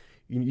Alzheimer's,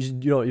 you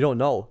don't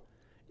know.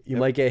 You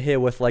might get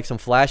hit with like some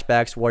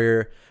flashbacks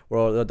where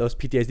those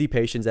PTSD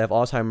patients that have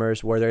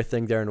Alzheimer's, where they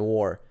think they're in a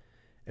war.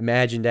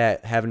 Imagine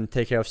that, having to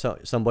take care of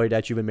somebody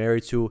that you've been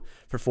married to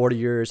for 40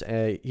 years,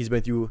 and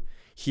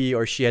he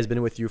or she has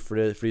been with you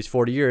for these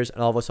 40 years,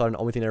 and all of a sudden, the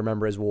only thing they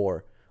remember is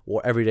war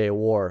every day,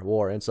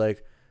 war. And it's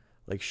like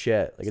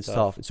shit. Like, it's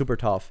tough. It's super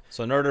tough.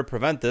 So in order to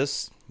prevent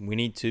this, we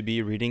need to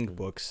be reading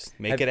books.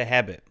 Make it a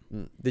habit.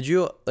 Did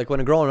you, like,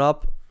 when growing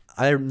up,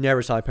 I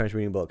never saw my parents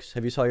reading books.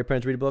 Have you saw your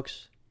parents read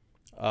books?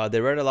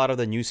 They read a lot of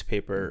the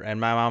newspaper, and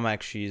my mom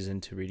actually is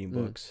into reading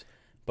books,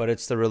 but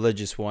it's the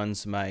religious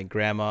ones. My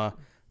grandma,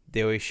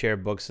 they always share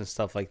books and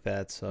stuff like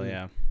that. So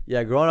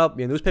yeah. Growing up,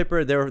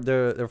 newspaper,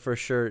 they're for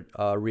sure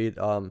read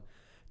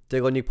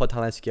Tygodnik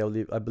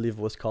Podhalański, I believe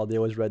it was called. They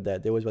always read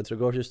that. They always went to the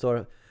grocery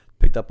store,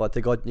 picked up a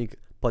Tygodnik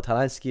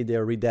Podhalański. They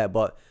would read that,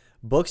 but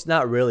books,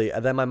 not really.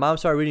 And then my mom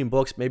started reading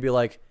books maybe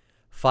like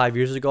 5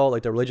 years ago,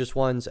 like the religious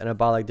ones, and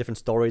about like different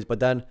stories.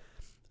 But then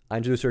I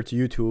introduced her to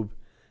YouTube.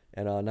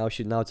 And now it's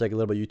like a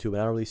little bit YouTube, and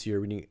I don't really see her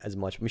reading as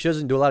much. I mean, she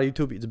doesn't do a lot of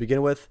YouTube to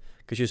begin with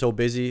because she's so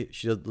busy.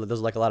 She does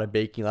like a lot of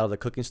baking, a lot of the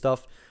cooking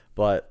stuff.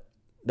 But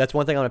that's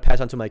one thing I'm gonna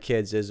pass on to my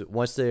kids is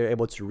once they're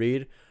able to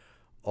read,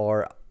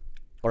 or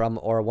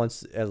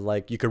once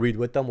like you can read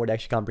with them where they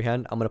actually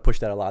comprehend, I'm gonna push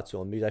that a lot to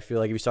them because I feel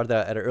like if you start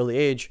that at an early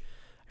age,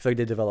 I feel like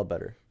they develop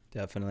better.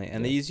 Definitely.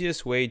 And the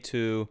easiest way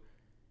to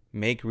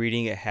make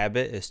reading a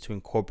habit is to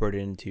incorporate it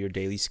into your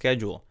daily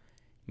schedule.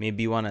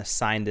 Maybe you want to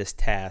assign this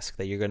task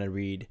that you're gonna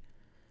read.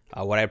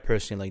 What I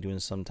personally like doing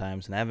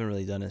sometimes, and I haven't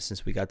really done it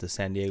since we got to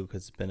San Diego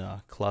because it's been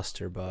a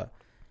cluster, but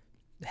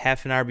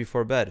half an hour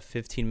before bed,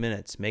 15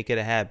 minutes, make it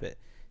a habit.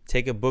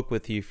 Take a book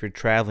with you if you're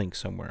traveling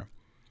somewhere.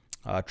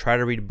 Try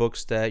to read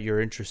books that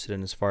you're interested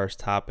in as far as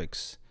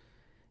topics.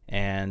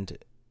 And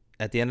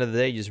at the end of the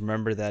day, just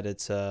remember that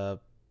it's a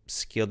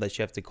skill that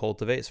you have to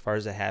cultivate as far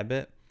as a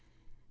habit.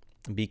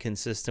 Be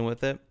consistent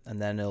with it,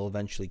 and then it'll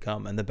eventually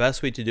come. And the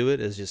best way to do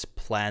it is just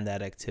plan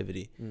that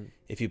activity.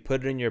 If you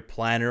put it in your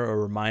planner or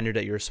reminder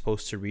that you're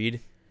supposed to read,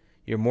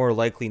 you're more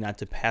likely not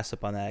to pass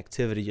up on that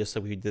activity, just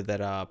like we did that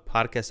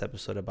podcast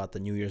episode about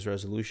the New Year's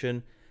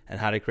resolution and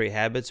how to create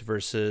habits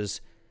versus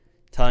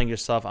telling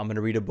yourself, I'm going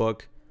to read a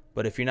book.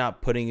 But if you're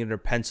not putting it or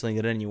penciling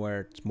it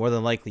anywhere, it's more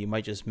than likely you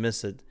might just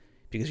miss it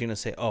because you're going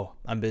to say, oh,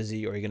 I'm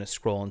busy, or you're going to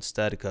scroll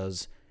instead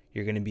because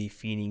you're going to be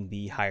feeding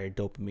the higher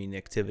dopamine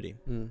activity.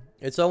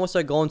 It's almost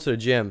like going to the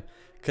gym.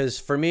 Because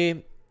for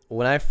me,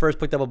 when I first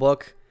picked up a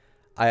book,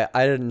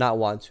 I did not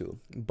want to.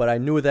 But I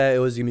knew that it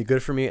was going to be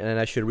good for me and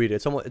I should read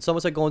it. It's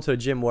almost like going to the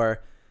gym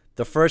where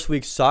the first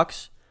week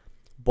sucks.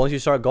 But once you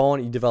start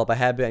going, you develop a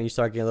habit and you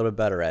start getting a little bit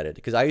better at it.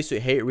 Because I used to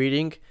hate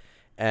reading.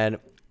 And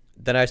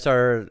then I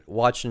started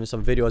watching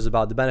some videos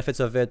about the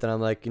benefits of it. And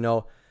I'm like,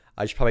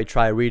 I should probably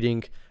try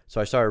reading. So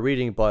I started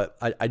reading, but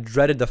I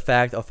dreaded the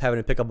fact of having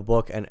to pick up a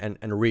book and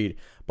read.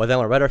 But then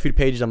when I read a few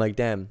pages, I'm like,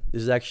 damn,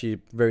 this is actually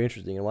very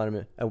interesting. I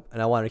wanted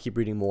to keep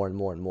reading more and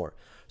more and more.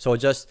 So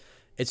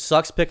it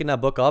sucks picking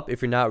that book up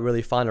if you're not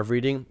really fond of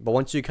reading. But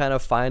once you kind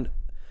of find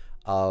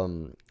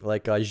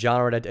like a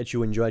genre that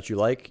you enjoy, that you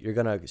like, you're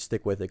going to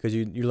stick with it because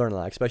you learn a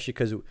lot, especially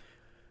because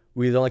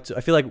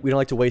I feel like we don't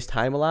like to waste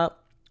time a lot.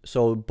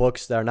 So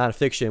books that are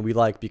nonfiction we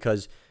like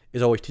because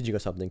it's always teaching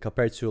us something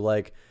compared to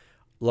like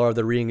Lord of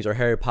the Rings or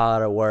Harry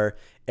Potter, where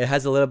it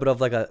has a little bit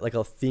of like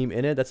a theme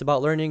in it that's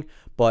about learning,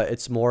 but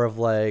it's more of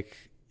like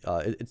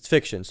it's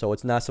fiction, so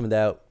it's not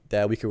something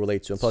that we can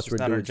relate to. And plus, it's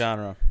not our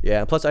genre. Yeah,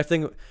 and plus I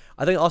think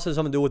also has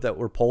something to do with that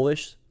we're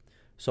Polish,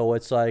 so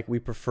it's like we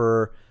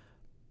prefer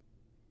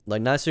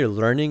like not necessarily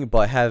learning,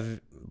 but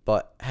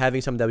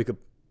having something that we could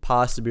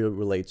possibly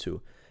relate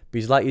to.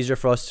 Because it's a lot easier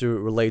for us to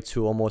relate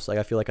to almost like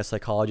I feel like a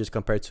psychologist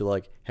compared to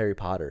like Harry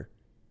Potter.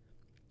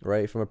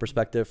 Right, from a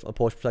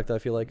Polish perspective, I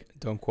feel like.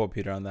 Don't quote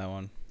Peter on that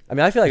one. I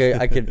mean, I feel like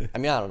I could. I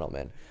mean, I don't know,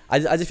 man. I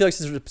just feel like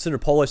since we're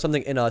Polish,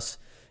 something in us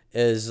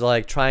is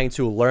like trying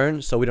to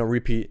learn, so we don't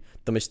repeat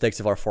the mistakes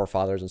of our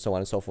forefathers and so on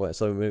and so forth.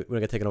 So we don't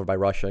get taken over by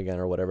Russia again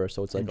or whatever.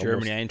 So it's like in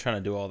Germany, I ain't trying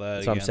to do all that.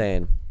 That's what I'm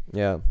saying.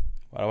 Yeah.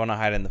 I want to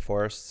hide in the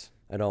forests.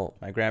 I don't.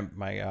 My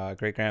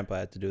great grandpa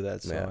had to do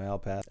that, so I'll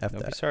pass.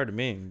 Don't be sorry to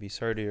me. Be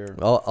sorry to your.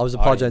 Well, I was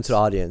apologizing to the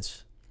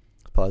audience.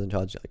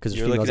 Because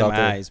you're looking at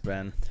my eyes,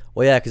 Ben.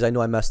 Well, yeah, because I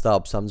know I messed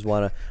up. So I just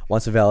want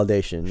some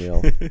validation,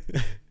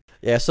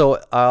 Yeah, so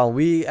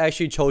we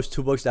actually chose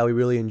two books that we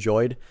really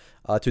enjoyed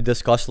to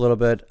discuss a little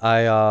bit.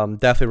 I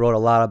definitely wrote a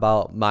lot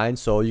about mine,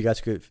 so you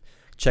guys could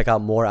check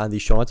out more on the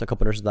show notes at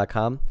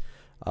couplenurses.com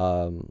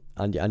on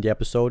the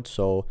episode.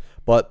 So,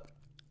 but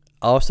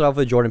I'll start off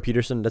with Jordan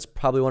Peterson. That's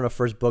probably one of the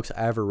first books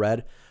I ever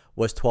read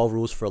was 12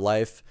 Rules for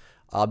Life.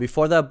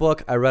 Before that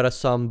book, I read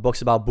some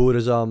books about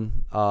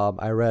Buddhism.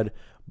 I read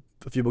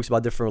a few books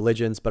about different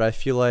religions, but I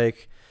feel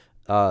like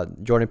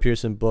Jordan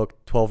Peterson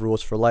book 12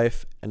 Rules for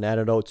Life, An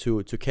Antidote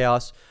to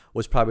Chaos,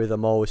 was probably the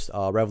most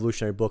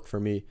revolutionary book for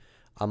me.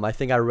 I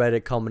think I read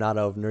it coming out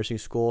of nursing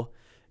school,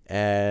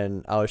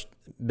 and I was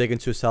big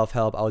into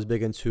self-help. I was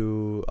big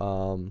into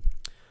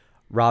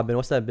Robin.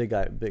 What's that big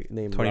guy? Big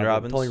name? Tony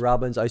Robbins. Tony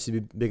Robbins. I used to be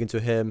big into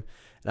him,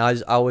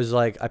 and I was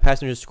like, I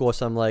passed nursing school,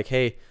 so I'm like,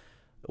 hey,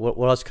 what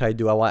else could I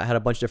do? I had a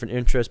bunch of different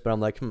interests, but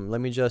I'm like,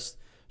 let me just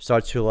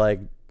start to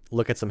like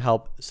look at some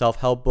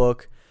self-help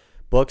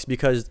books,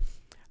 because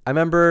I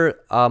remember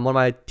one of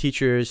my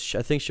teachers,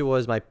 I think she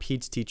was my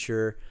PEDS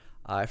teacher,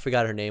 I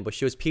forgot her name, but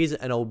she was PEDS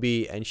and OB,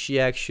 and she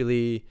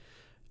actually,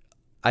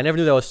 I never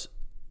knew there was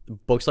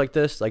books like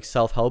this, like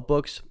self-help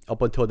books,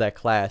 up until that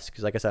class,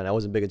 because like I said, I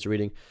wasn't big into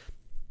reading.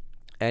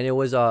 And it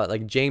was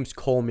like James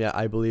Comey,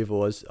 I believe it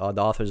was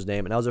the author's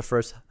name, and that was the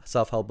first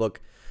self-help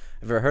book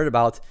I've ever heard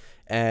about,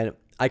 and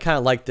I kind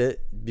of liked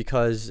it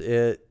because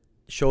it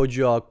showed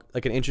you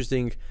like an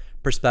interesting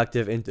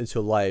perspective into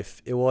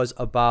life. It was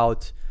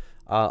about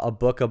a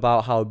book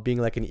about how being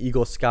like an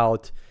Eagle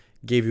Scout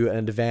gave you an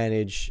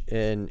advantage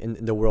in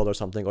the world or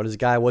something. Or this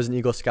guy was an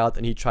Eagle Scout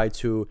and he tried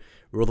to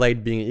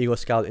relate being an Eagle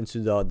Scout into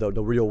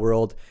the real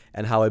world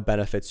and how it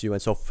benefits you,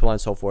 and so on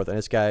and so forth. And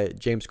this guy,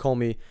 James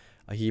Comey,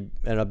 he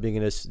ended up being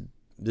this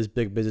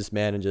big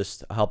businessman and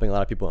just helping a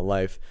lot of people in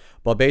life.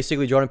 But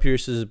basically, Jordan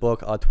Peterson's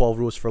book, 12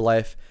 Rules for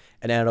Life,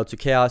 An Antidote to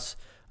Chaos.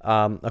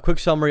 A quick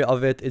summary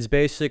of it is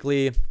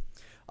basically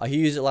he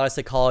used a lot of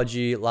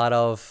psychology, a lot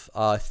of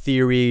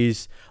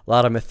theories, a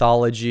lot of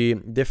mythology,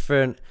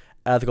 different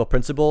ethical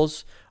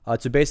principles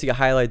to basically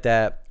highlight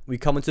that we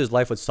come into this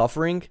life with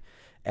suffering,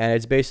 and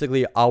it's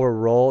basically our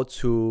role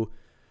to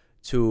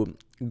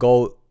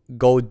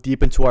go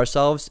deep into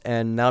ourselves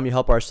and not only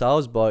help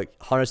ourselves, but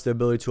harness the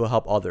ability to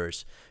help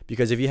others.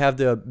 Because if you have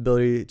the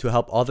ability to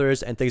help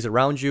others and things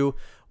around you,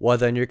 well,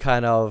 then you're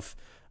kind of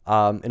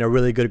in a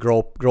really good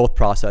growth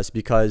process,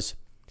 because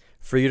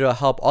for you to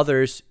help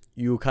others,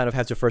 you kind of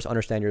have to first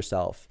understand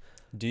yourself.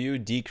 Do you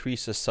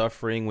decrease the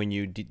suffering when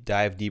you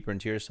dive deeper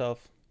into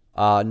yourself?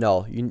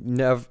 No, you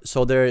never.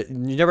 So you're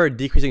never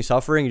decreasing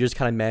suffering. You're just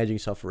kind of managing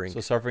suffering. So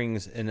suffering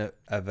is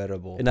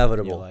inevitable. In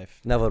your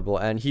life. Inevitable.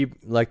 And he,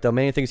 like, the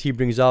main things he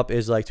brings up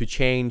is like to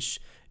change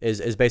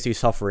is basically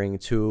suffering.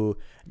 To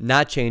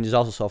not change is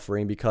also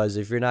suffering, because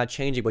if you're not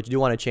changing but you do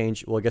want to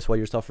change, well, guess what?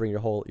 You're suffering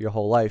your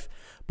whole life.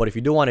 But if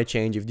you do want to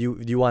change, if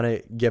you want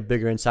to get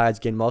bigger in size,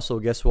 gain muscle,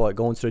 guess what?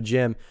 Going to the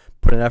gym,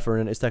 put an effort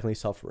in, it's technically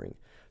suffering.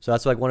 So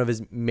that's like one of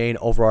his main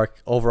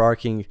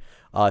overarching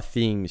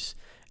themes.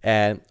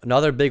 And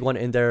another big one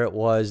in there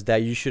was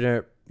that you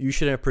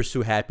shouldn't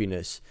pursue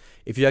happiness.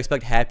 If you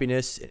expect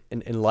happiness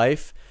in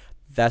life,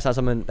 that's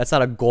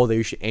not a goal that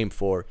you should aim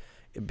for.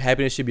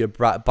 Happiness should be a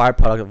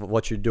byproduct of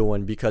what you're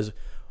doing, because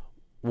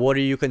what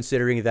are you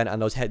considering then on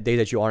those days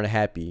that you aren't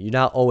happy? You're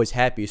not always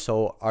happy,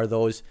 so are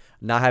those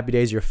not happy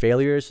days your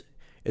failures?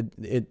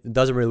 It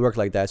doesn't really work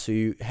like that.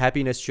 So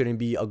happiness shouldn't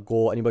be a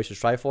goal anybody should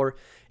strive for.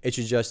 It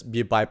should just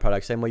be a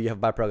byproduct. Same way you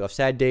have a byproduct of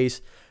sad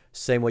days,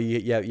 same way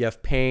you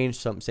have pain,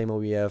 same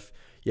way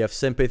you have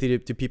sympathy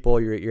to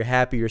people. You're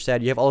happy, you're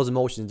sad, you have all those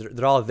emotions.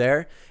 They're all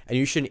there, and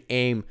you shouldn't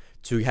aim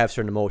to have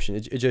certain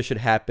emotions. It just should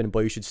happen, but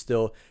you should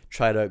still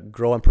try to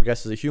grow and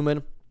progress as a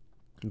human,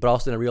 but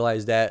also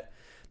realize that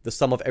the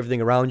sum of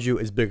everything around you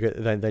is bigger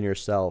than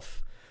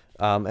yourself.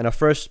 And the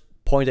first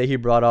point that he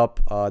brought up,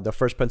 the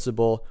first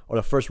principle or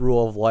the first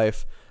rule of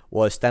life,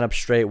 was stand up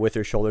straight with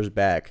your shoulders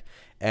back.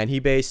 And he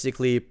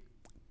basically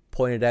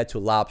pointed that to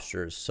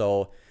lobsters.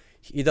 So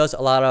he does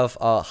a lot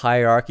of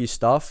hierarchy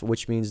stuff,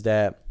 which means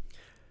that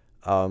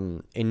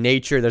in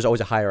nature there's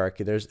always a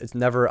hierarchy. It's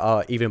never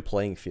an even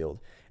playing field.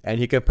 And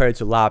he compared it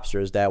to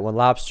lobsters, that when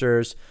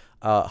lobsters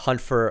not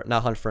hunt for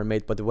a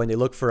mate, but when they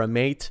look for a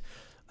mate,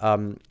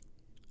 a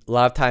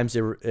lot of times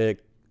it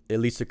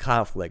leads to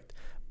conflict.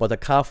 But the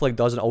conflict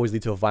doesn't always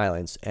lead to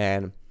violence.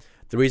 And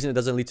the reason it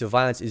doesn't lead to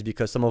violence is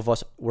because some of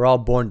us, we're all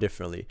born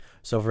differently.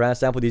 So for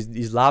example,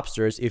 these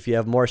lobsters, if you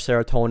have more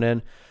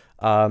serotonin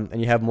and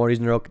you have more of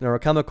these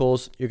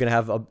neurochemicals, you're going to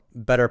have a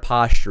better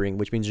posturing,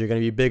 which means you're going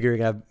to be bigger, you're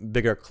going to have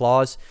bigger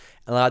claws.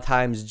 And a lot of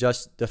times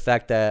just the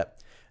fact that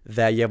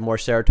you have more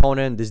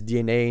serotonin, this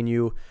DNA in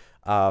you,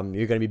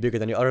 you're going to be bigger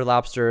than the other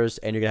lobsters,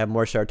 and you're going to have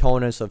more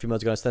serotonin. So the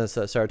female's going to send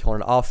the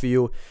serotonin off of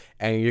you,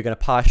 and you're going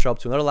to posture up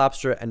to another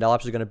lobster, and the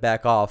lobster is going to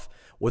back off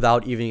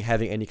without even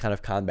having any kind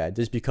of combat,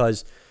 just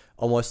because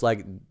almost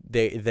like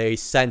they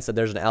sense that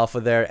there's an alpha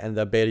there, and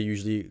the beta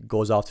usually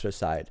goes off to the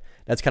side.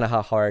 That's kind of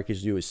how hierarchy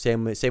is used.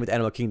 Same with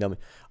Animal Kingdom.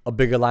 A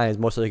bigger lion is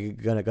most likely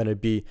gonna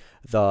be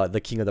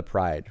the king of the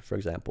pride, for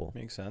example.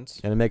 Makes sense.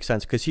 And it makes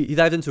sense because he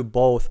dives into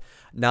both,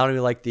 not only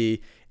like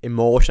the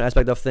emotional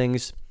aspect of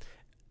things,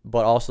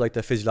 but also like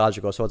the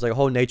physiological. So it's like a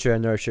whole nature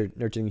and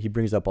nurturing he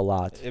brings up a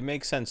lot. It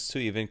makes sense too,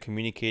 even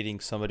communicating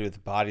somebody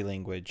with body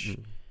language.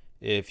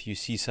 If you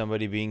see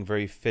somebody being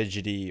very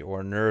fidgety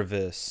or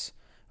nervous,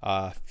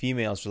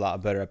 females are a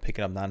lot better at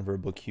picking up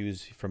nonverbal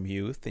cues from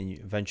youth, and you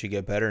eventually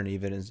get better and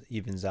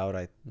evens out.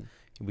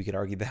 We could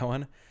argue that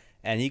one.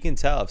 And you can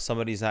tell if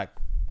somebody's not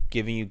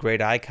giving you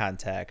great eye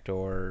contact,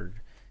 or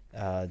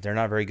they're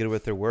not very good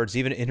with their words.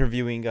 Even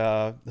interviewing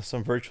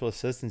some virtual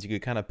assistants, you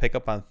could kind of pick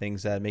up on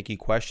things that make you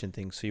question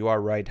things. So you are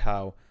right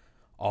how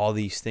all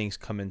these things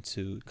come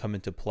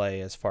into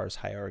play as far as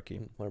hierarchy.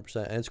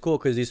 100%. And it's cool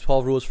because these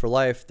 12 rules for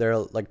life, they're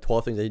like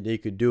 12 things that you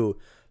could do.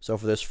 So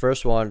for this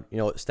first one,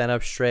 stand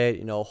up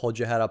straight, hold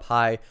your head up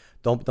high.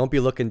 Don't be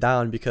looking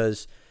down,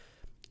 because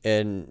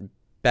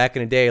back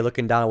in the day,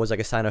 looking down was like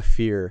a sign of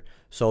fear.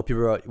 So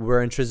people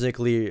were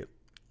intrinsically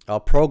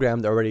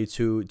programmed already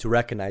to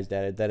recognize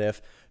that if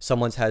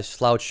someone has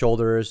slouched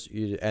shoulders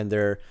and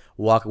they're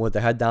walking with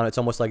their head down, it's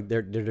almost like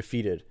they're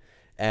defeated.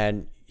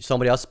 And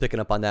somebody else is picking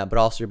up on that, but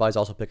also your body's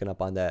also picking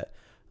up on that.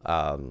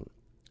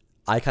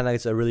 Eye contact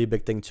is a really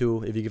big thing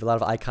too. If you give a lot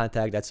of eye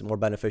contact, that's more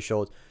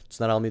beneficial. It's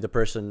not only the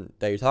person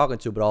that you're talking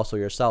to, but also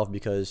yourself,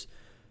 because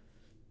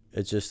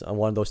it's just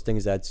one of those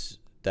things that's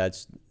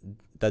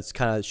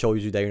kind of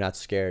shows you that you're not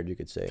scared, you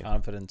could say.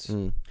 Confidence.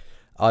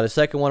 The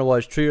second one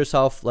was treat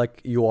yourself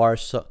like you are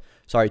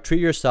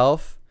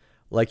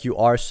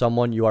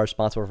someone you are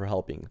responsible for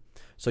helping.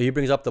 So he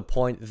brings up the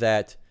point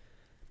that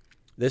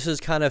this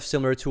is kind of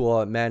similar to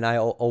what Matt and I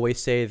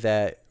always say,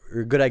 that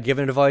you're good at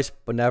giving advice,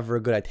 but never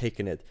good at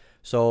taking it.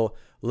 So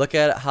look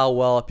at how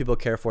well people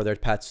care for their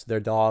pets, their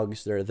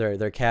dogs,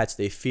 their cats.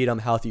 They feed them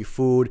healthy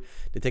food.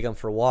 They take them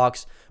for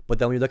walks. But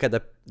then when you look at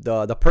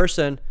the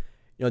person,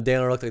 they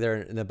don't look like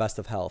they're in the best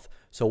of health.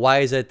 So why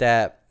is it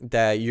that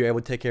you're able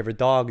to take care of your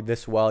dog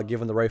this well, give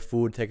them the right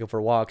food, take them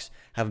for walks,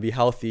 have them be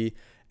healthy,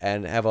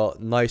 and have a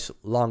nice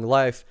long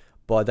life,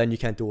 but then you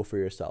can't do it for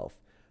yourself?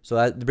 So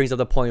that brings up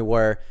the point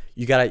where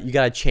you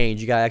gotta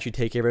change. You gotta actually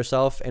take care of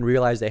yourself and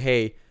realize that,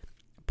 hey,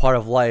 part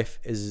of life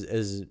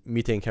is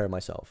me taking care of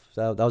myself.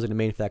 So that was the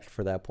main factor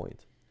for that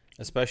point.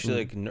 Especially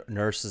like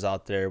nurses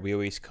out there, we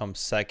always come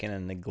second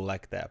and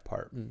neglect that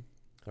part.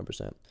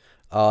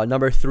 100%.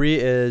 Number 3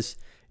 is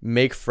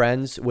make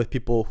friends with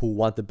people who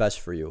want the best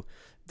for you.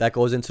 That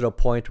goes into the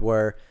point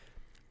where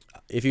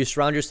if you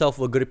surround yourself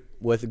with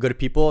good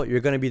people, you're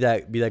gonna be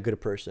that good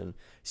person.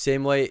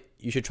 Same way,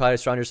 you should try to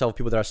surround yourself with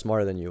people that are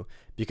smarter than you,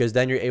 because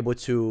then you're able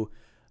to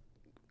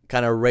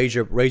kind of raise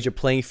your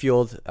playing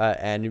field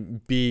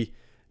and be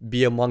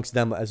amongst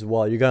them as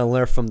well. You're gonna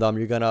learn from them.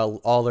 You're gonna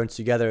all learn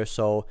together.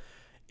 So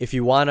if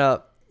you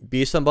wanna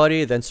be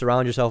somebody, then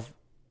surround yourself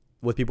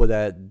with people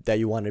that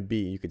you want to be,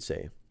 you could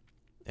say.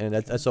 And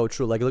that's so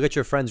true. Like, look at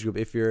your friends group.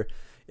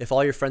 If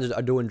all your friends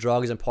are doing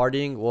drugs and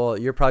partying, well,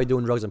 you're probably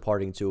doing drugs and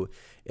partying too.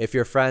 If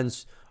your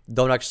friends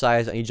don't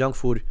exercise and eat junk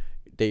food,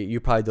 you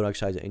probably don't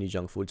exercise and eat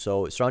junk food.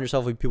 So surround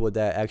yourself with people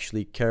that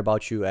actually care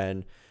about you,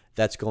 and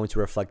that's going to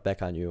reflect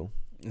back on you.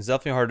 It's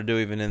definitely hard to do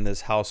even in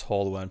this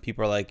household when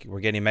people are like, we're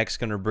getting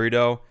Mexican or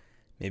burrito.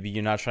 Maybe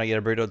you're not trying to get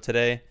a burrito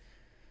today.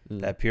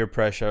 That peer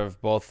pressure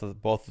of both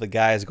of the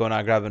guys going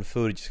out grabbing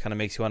food just kind of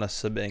makes you want to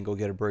submit and go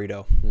get a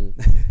burrito.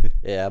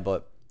 Yeah,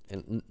 but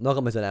no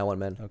complaints on that one,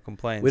 man. No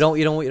complaints. We don't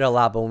eat a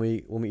lot, but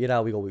when we eat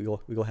out, we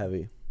go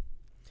heavy.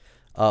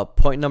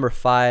 Point number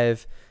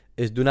 5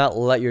 is do not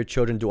let your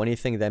children do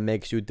anything that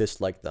makes you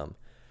dislike them.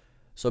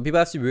 So people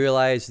have to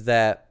realize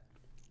that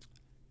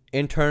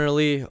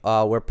internally,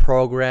 we're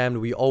programmed.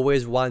 We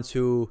always want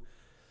to,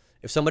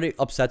 if somebody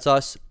upsets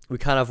us, we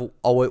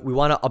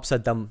want to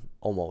upset them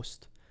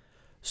almost.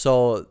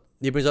 So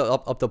it brings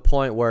up the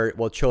point where,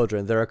 well,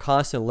 children, they're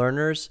constant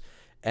learners,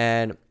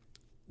 and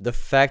the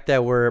fact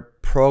that we're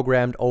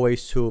programmed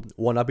always to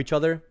one-up each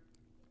other,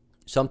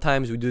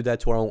 sometimes we do that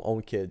to our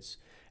own kids,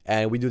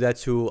 and we do that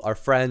to our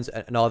friends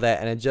and all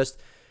that, and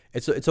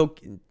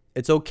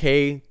it's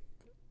okay,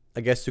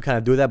 I guess, to kind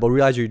of do that, but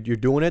realize you're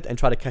doing it and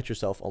try to catch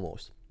yourself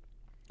almost.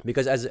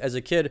 Because as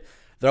a kid,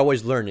 they're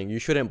always learning. You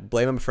shouldn't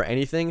blame them for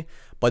anything,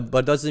 but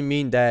doesn't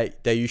mean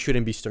that you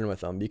shouldn't be stern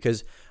with them,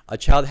 because a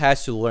child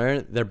has to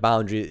learn their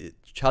boundary.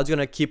 Child's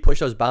gonna keep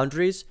pushing those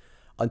boundaries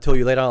until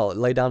you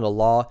lay down the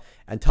law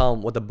and tell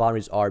them what the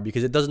boundaries are,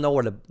 because it doesn't know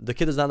where the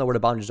kid does not know where the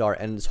boundaries are,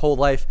 and his whole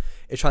life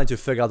is trying to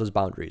figure out those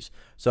boundaries.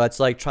 So it's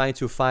like trying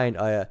to find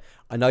a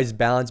nice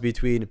balance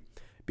between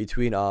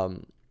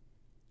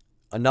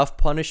enough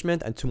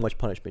punishment and too much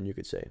punishment, you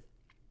could say.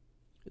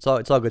 It's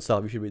all good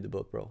stuff. You should read the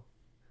book, bro.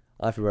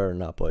 I don't know if you read it or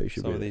not, but you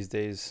should read it. Some of these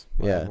days,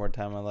 I have more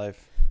time in my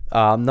life.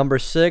 Number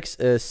 6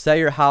 is set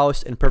your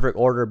house in perfect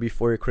order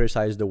before you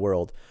criticize the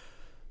world.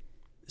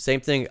 Same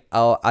thing.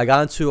 I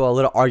got into a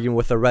little argument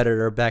with a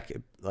Redditor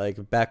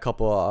back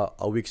couple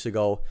of weeks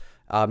ago.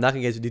 I'm not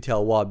gonna get into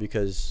detail why,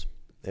 because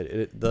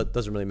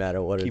doesn't really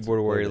matter what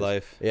Keyboard warrior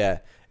life. Yeah,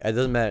 it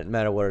doesn't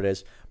matter what it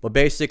is. But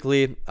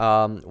basically,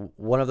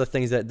 one of the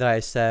things that I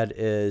said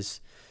is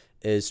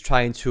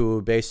trying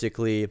to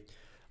basically,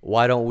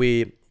 why don't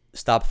we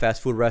stop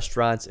fast food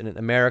restaurants in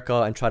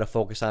America and try to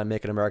focus on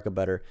making America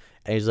better?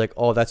 And he's like,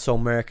 oh, that's so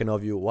American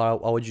of you. Why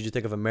would you just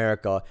think of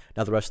America,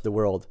 not the rest of the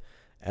world?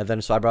 And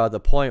then so I brought up the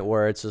point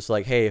where it's just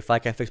like, hey, if I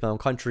can't fix my own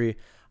country,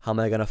 how am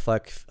I gonna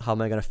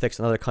fix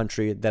another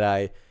country that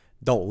I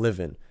don't live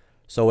in?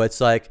 So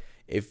it's like,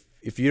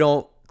 if you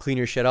don't clean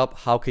your shit up,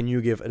 how can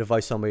you give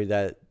advice to somebody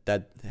that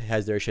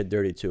has their shit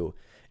dirty too?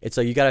 It's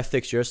like, you gotta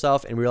fix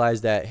yourself and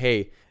realize that,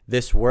 hey,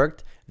 this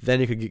worked. Then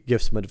you could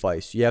give some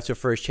advice. You have to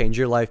first change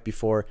your life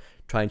before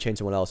trying to change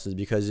someone else's.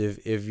 Because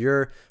if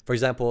you're, for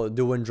example,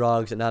 doing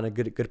drugs and not a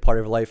good part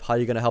of your life, how are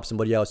you gonna help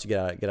somebody else to get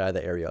out of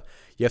the area?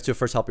 You have to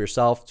first help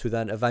yourself to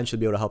then eventually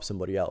be able to help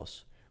somebody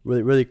else.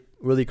 Really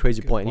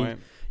crazy point.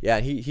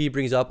 He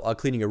brings up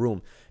cleaning your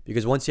room,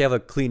 because once you have a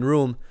clean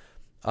room,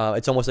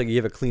 it's almost like you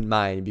have a clean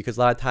mind. Because a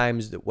lot of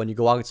times when you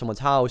go out to someone's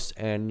house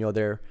and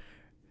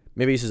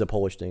maybe this is a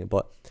Polish thing,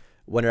 but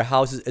when their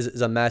house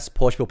is a mess,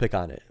 Polish people pick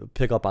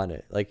up on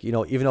it. Like, even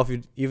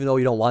though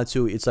you don't want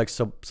to, it's like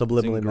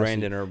subliminally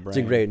ingrained in her brain. It's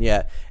ingrained,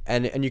 yeah.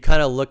 And you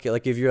kind of look at,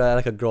 like, if you're at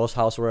like a girl's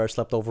house where I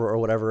slept over or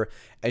whatever,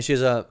 and she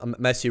has a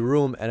messy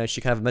room and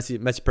she kind of a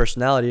messy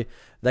personality,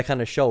 that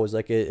kind of shows.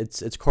 Like,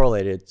 it's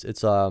correlated.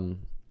 Are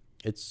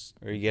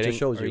you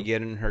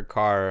getting in her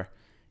car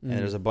and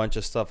there's a bunch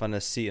of stuff on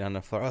the seat on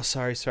the floor? Oh,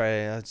 sorry,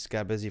 I just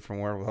got busy from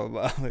work. Blah,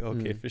 blah, blah. Like,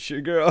 okay, for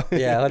sure, girl.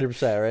 Yeah,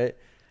 100%, right?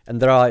 And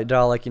they're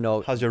all like,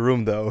 how's your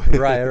room though?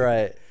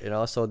 right.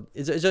 So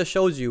it just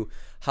shows you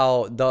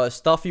how the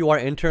stuff you are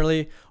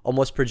internally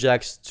almost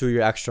projects to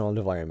your external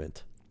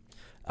environment.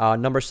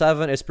 Number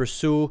 7 is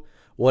pursue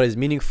what is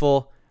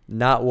meaningful,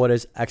 not what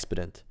is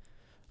expedient,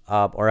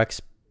 or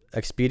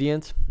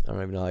expedient. I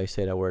don't even know how you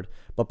say that word,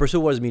 but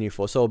pursue what is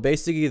meaningful. So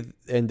basically,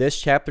 in this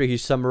chapter, he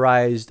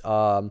summarized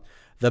the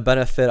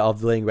benefit of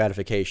delaying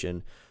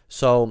gratification.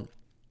 So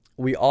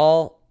we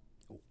all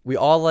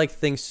like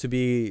things to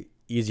be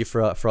easy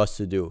for us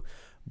to do,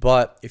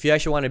 but if you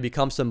actually want to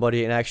become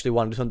somebody and actually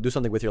want to do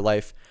something with your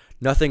life,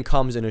 nothing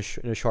comes in a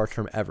short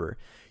term ever.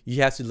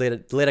 You have to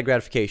delay that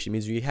gratification. It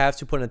means you have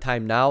to put in the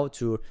time now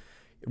to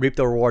reap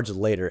the rewards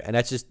later, and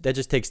that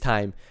just takes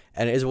time,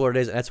 and it is what it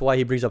is. And that's why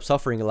he brings up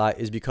suffering a lot,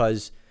 is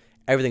because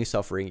everything's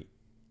suffering.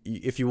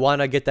 If you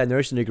want to get that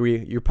nursing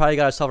degree, you probably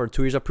got to suffer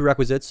 2 years of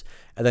prerequisites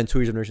and then 2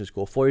 years of nursing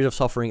school. 4 years of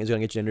suffering is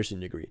going to get you a nursing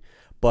degree,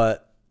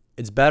 but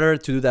it's better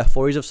to do that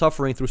 4 years of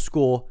suffering through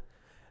school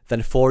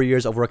than 4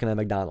 years of working at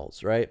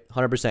McDonald's, right?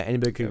 100%.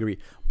 Anybody could agree.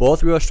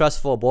 Both real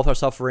stressful, both are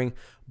suffering,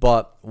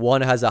 but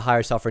one has a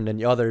higher suffering than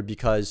the other,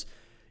 because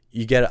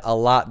you get a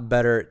lot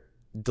better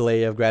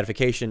delay of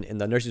gratification in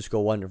the nursing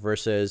school one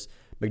versus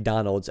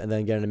McDonald's, and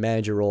then getting a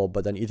manager role.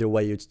 But then either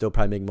way, you'd still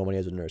probably make more money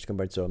as a nurse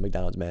compared to a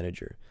McDonald's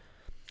manager.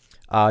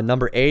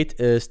 Number 8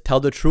 is tell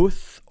the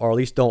truth, or at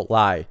least don't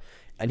lie.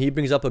 And he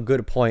brings up a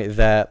good point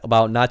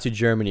about Nazi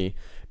Germany,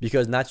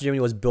 because Nazi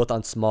Germany was built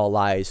on small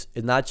lies.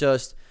 It's not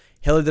just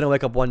Hitler didn't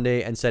wake up one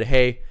day and said,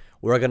 hey,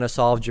 we're going to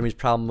solve Germany's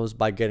problems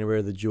by getting rid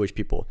of the Jewish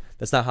people.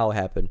 That's not how it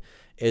happened.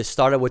 It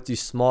started with these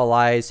small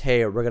lies.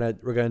 Hey, we're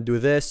gonna do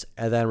this,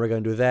 and then we're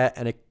gonna do that,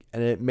 and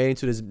it made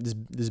into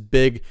this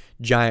big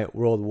giant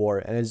world war.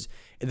 And it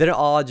didn't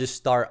all just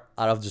start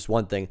out of just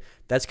one thing.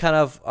 That's kind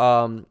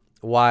of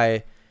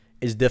why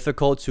it's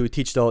difficult to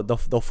teach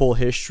the full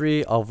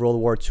history of World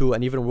War II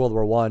and even World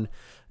War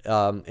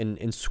I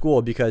in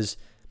school, because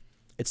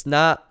it's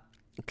not.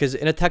 Because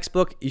in a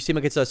textbook, you seem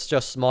like it's such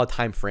a small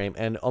time frame,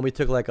 and only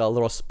took like a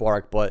little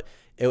spark, but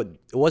it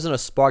wasn't a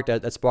spark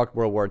that sparked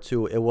World War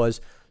II. It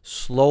was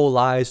slow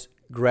lies,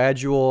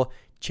 gradual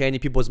changing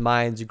people's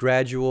minds,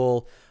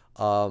 gradual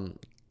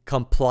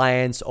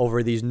compliance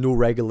over these new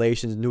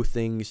regulations, new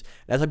things.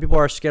 And that's why people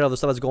are scared of the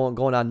stuff that's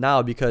going on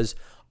now, because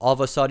all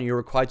of a sudden you're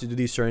required to do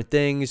these certain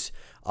things.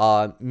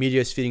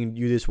 Media is feeding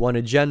you this one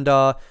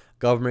agenda.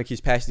 Government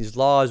keeps passing these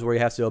laws where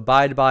you have to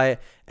abide by it,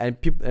 and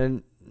people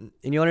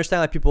and you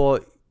understand that people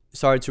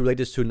started to relate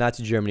this to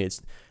Nazi Germany.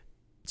 It's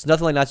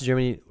nothing like Nazi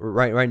Germany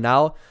right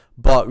now,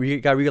 but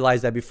we got to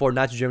realize that before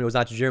Nazi Germany was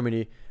Nazi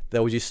Germany,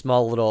 there was these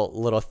small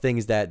little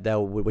things that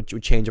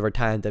would change over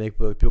time, that make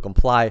people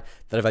comply,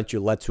 that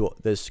eventually led to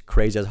this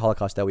crazy as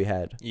Holocaust that we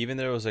had. Even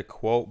there was a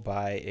quote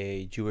by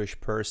a Jewish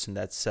person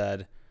that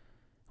said,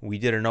 we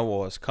didn't know what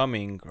was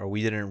coming, or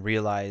we didn't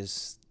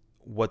realize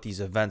what these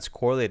events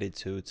correlated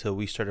to till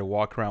we started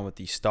walking around with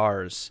these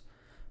stars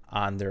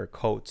on their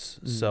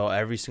coats. So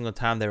every single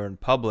time they were in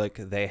public,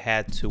 they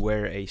had to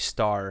wear a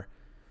star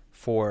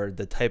for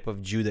the type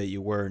of Jew that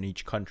you were in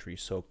each country.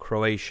 So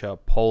Croatia,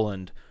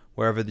 Poland,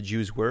 wherever the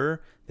Jews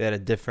were, they had a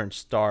different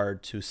star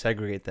to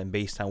segregate them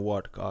based on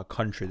what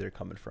country they're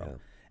coming from. Yeah.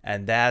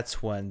 And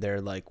that's when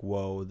they're like,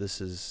 whoa, this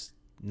is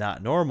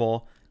not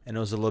normal. And it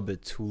was a little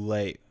bit too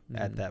late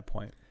at that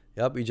point.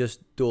 Yep, you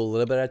just do a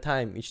little bit at a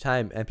time each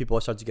time, and people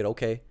start to get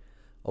okay.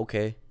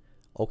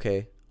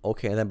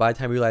 And then by the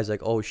time you realize,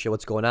 like, oh shit,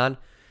 what's going on?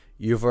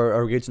 You've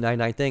agreed to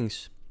 99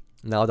 things.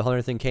 Now the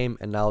 100th thing came,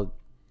 and now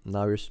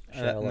Now you're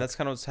And that's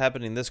kind of what's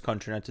happening in this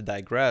country, not to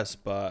digress,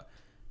 but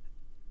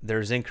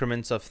there's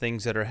increments of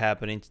things that are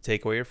happening to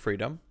take away your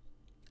freedom.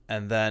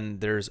 And then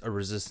there's a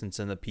resistance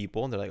in the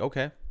people. And they're like,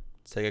 okay,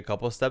 let's take a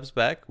couple of steps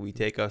back. We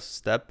take a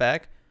step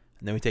back,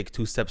 and then we take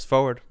 2 steps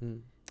forward.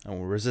 And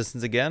we're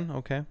resistance again.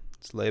 Okay,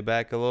 let's lay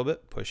back a little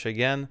bit, push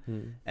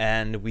again.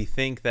 And we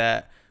think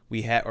that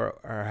we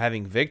are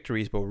having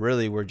victories, but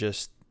really we're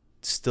just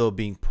still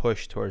being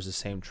pushed towards the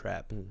same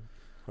trap.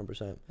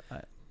 100%.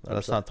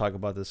 Let's not talk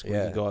about this. We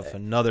can go off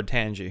another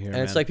tangent here.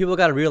 And it's like people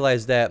got to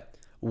realize that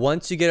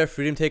once you get a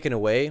freedom taken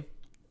away,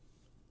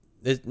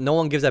 no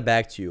one gives that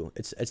back to you.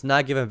 It's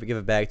not give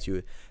it back to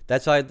you.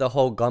 That's why the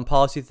whole gun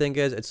policy thing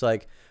is. It's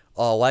like,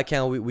 oh, why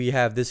can't we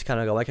have this kind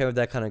of gun? Why can't we have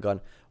that kind of gun?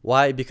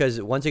 Why?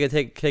 Because once you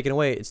get taken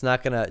away, it's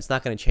not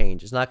gonna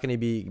change. It's not gonna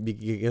be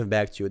given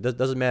back to you. It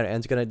doesn't matter,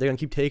 and they're gonna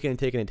keep taking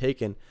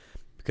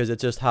because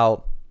it's just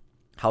how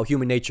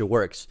human nature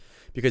works.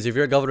 Because if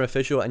you're a government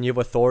official and you have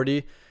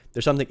authority,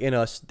 there's something in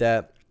us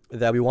that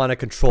we want to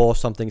control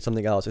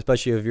something else,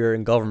 especially if you're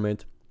in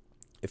government.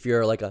 If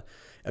you're like a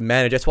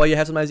manager, that's why you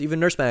have sometimes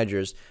even nurse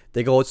managers.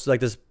 They go, it's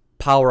like this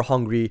power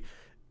hungry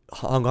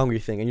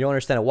thing, and you don't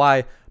understand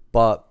why.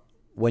 But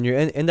when you're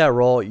in that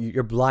role,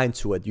 you're blind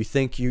to it. You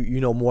think you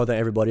know more than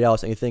everybody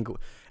else, and you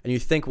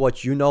think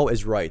what you know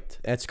is right.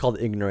 And it's called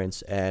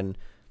ignorance, and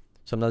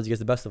sometimes it gets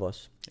the best of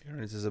us.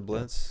 Ignorance is a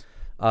bliss.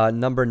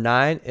 Number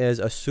 9 is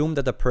assume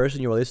that the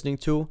person you're listening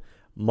to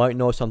might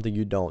know something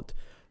you don't.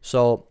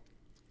 So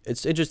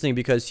it's interesting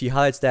because he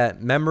highlights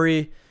that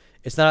memory,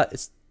 it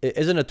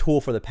isn't a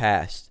tool for the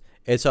past.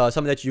 It's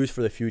something that you use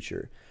for the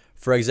future.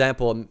 For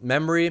example,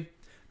 memory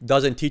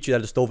doesn't teach you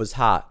that the stove is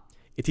hot.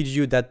 It teaches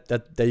you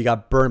that you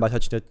got burned by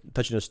touching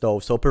the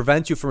stove. So it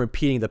prevents you from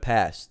repeating the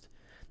past.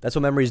 That's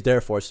what memory is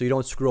there for, so you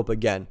don't screw up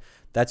again.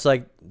 That's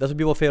what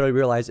people fail to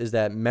realize, is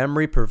that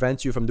memory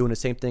prevents you from doing the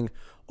same thing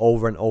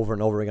over and over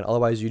and over again.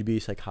 Otherwise, you'd be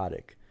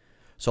psychotic.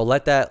 So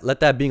let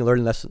that being a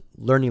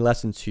learning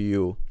lesson to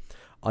you.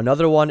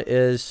 Another one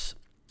is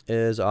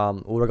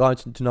we're going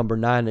to number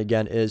 9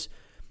 again, is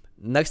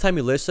next time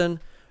you listen,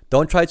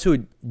 don't try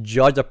to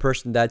judge the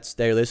person that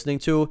you're listening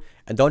to,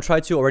 and don't try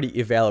to already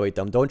evaluate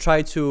them. Don't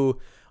try to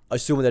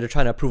assume that they're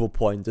trying to prove a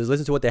point. Just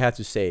listen to what they have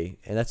to say,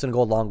 and that's gonna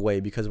go a long way,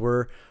 because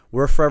we're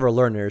forever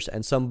learners,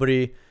 and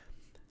somebody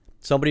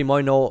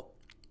might know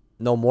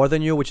more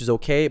than you, which is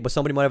okay, but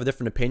somebody might have a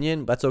different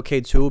opinion. But that's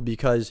okay too,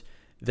 because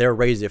they're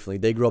raised differently,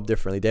 they grew up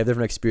differently, they have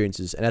different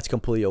experiences, and that's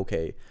completely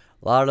okay.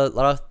 A lot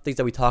of things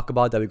that we talk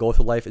about, that we go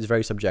through life, is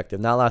very subjective.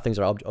 Not a lot of things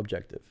are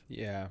objective.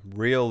 Yeah,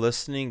 real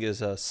listening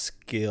is a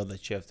skill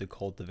that you have to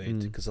cultivate,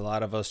 because a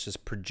lot of us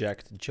just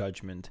project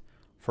judgment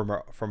from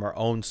our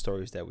own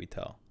stories that we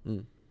tell.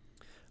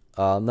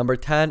 Number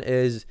 10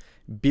 is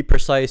be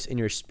precise in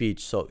your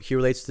speech. So he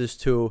relates this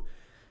to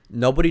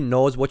nobody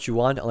knows what you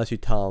want unless you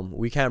tell them.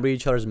 We can't read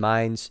each other's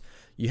minds.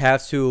 You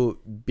have to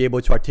be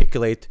able to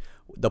articulate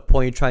the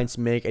point you're trying to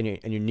make and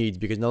your needs,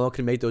 because no one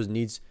can make those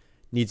needs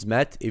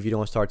met if you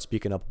don't start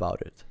speaking up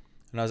about it.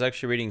 And I was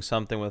actually reading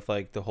something with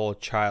like the whole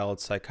child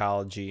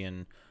psychology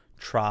and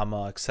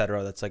trauma,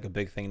 etc. That's like a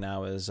big thing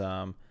now, is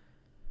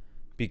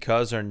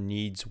because our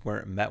needs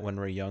weren't met when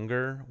we're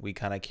younger, we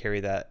kind of carry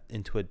that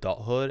into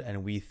adulthood,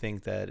 and we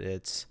think that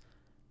it's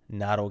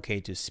not okay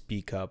to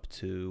speak up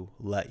to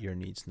let your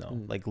needs know.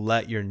 Like,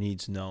 let your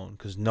needs known,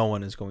 because no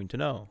one is going to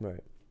know. Right.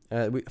 And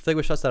I feel like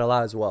we stress that a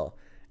lot as well.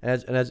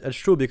 And it's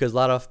true, because a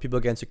lot of people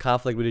get into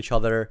conflict with each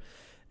other,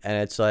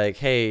 and it's like,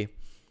 hey,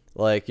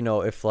 like, you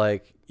know, if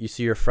like you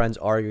see your friends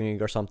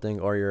arguing or something,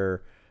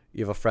 or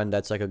you have a friend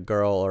that's like a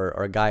girl or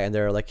a guy, and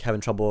they're like having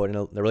trouble in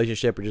a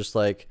relationship, or just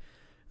like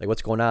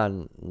what's going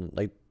on,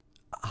 like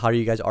how are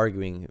you guys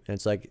arguing? And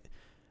it's like,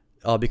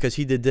 oh, because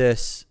he did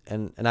this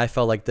and I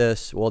felt like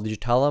this. Well, did you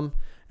tell him?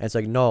 And it's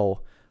like,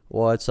 no.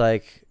 Well, it's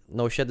like,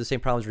 no shit, the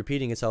same problem's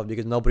repeating itself,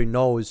 because nobody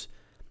knows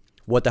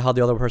what the hell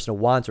the other person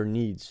wants or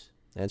needs.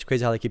 And it's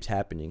crazy how that keeps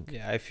happening.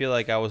 Yeah, I feel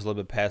like I was a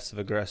little bit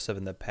passive-aggressive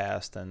in the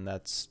past, and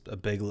that's a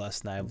big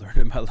lesson I've learned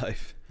in my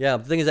life. Yeah,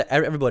 the thing is that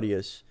everybody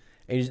is.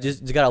 And you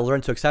just got to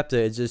learn to accept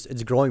it.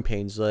 It's growing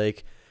pains.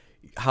 Like,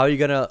 how are you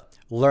going to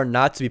learn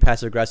not to be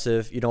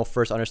passive-aggressive? You don't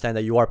first understand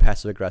that you are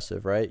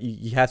passive-aggressive, right?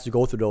 You have to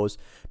go through those.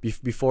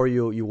 Before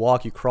you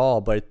walk, you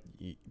crawl. But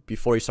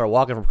before you start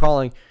walking from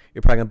crawling,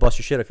 you're probably going to bust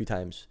your shit a few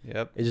times.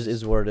 Yep. It just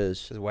is what it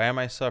is. Why am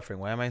I suffering?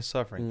 Why am I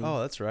suffering? Oh,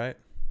 that's right.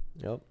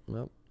 Yep.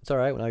 It's all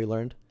right. Now you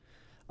learned.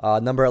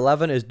 Number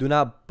 11 is do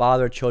not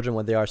bother children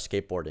when they are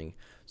skateboarding.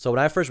 So when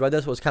I first read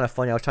this, it was kind of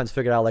funny. I was trying to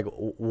figure out like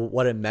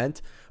what it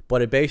meant,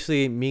 but it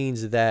basically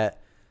means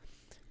that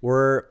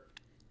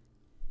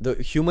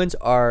humans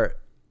are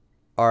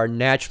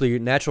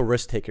natural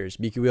risk takers,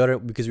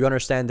 because we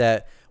understand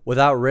that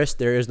without risk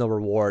there is no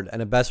reward, and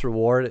the best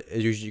reward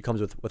usually comes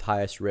with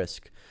highest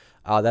risk.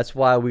 That's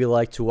why we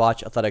like to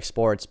watch athletic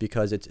sports,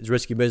 because it's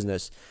risky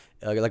business.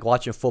 Like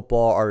watching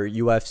football or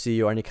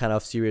UFC or any kind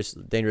of serious,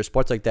 dangerous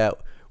sports like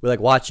that, we like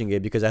watching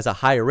it because it has a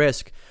high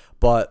risk,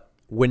 but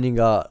winning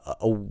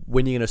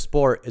in a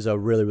sport is a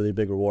really, really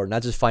big reward,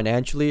 not just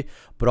financially,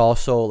 but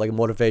also like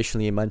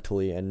motivationally and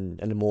mentally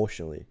and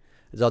emotionally.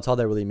 That's all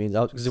that really means.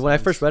 Because when I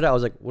first read it, I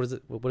was like, what is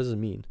it? What does it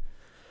mean?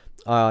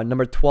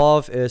 Number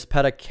 12 is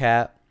pet a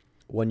cat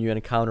when you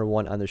encounter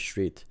one on the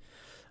street.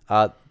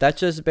 That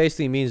just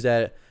basically means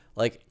that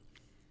like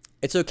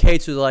it's okay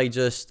to like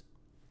just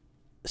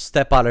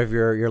step out of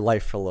your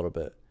life for a little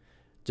bit,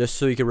 just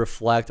so you can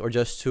reflect, or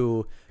just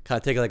to kind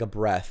of take like a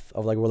breath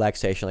of like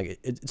relaxation. Like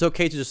it's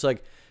okay to just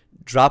like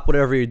drop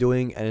whatever you're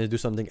doing and do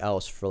something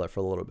else for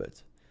a little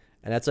bit.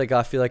 And that's like,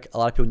 I feel like a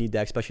lot of people need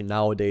that, especially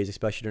nowadays,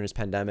 especially during this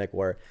pandemic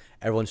where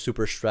everyone's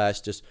super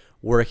stressed, just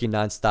working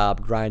nonstop,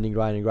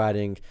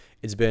 grinding.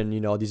 It's been,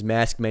 these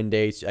mask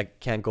mandates. I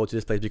can't go to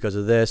this place because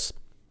of this.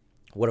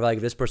 What about like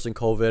this person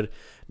COVID?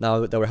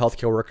 Now that we're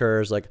healthcare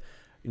workers, like,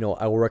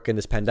 I work in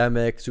this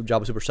pandemic,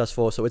 job is super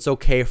stressful. So it's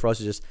okay for us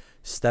to just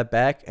step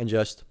back and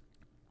just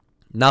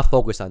not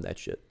focus on that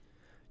shit.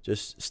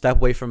 Just step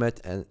away from it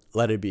and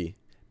let it be,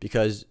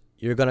 because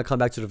you're going to come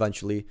back to it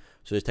eventually.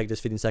 So just take this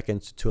 15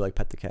 seconds to like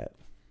pet the cat.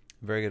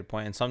 Very good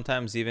point. And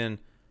sometimes even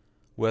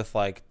with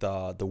like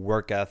the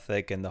work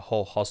ethic and the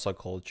whole hustle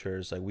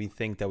cultures, like we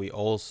think that we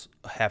all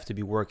have to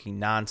be working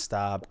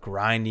nonstop,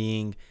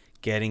 grinding,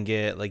 getting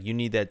it. Like you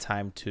need that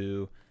time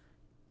to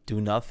do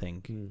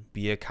nothing,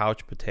 be a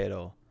couch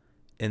potato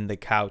in the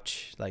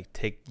couch. Like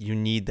you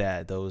need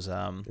those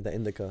the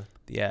indica.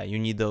 Yeah, you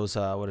need those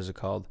what is it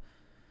called?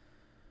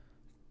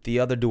 The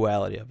other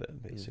duality of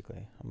it,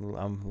 basically.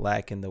 I'm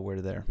lacking the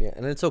word there. Yeah,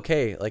 and it's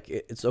okay. Like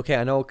it's okay.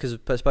 I know, because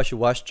especially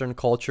Western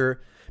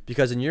culture,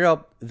 because in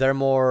Europe they're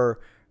more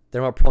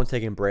prone to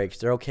taking breaks.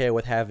 They're okay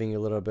with having a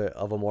little bit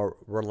of a more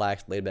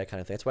relaxed, laid back kind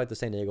of thing. That's why the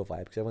San Diego vibe,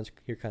 because everyone's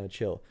here kind of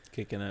chill,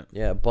 kicking it.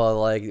 Yeah, but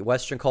like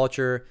Western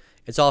culture,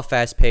 it's all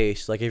fast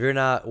paced. Like if you're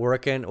not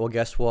working, well,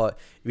 guess what?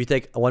 If you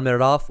take 1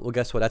 minute off, well,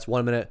 guess what? That's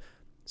 1 minute.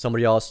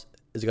 Somebody else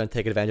is gonna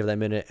take advantage of that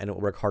minute and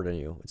work harder than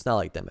you. It's not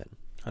like that, man.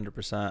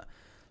 100%.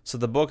 So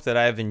the book that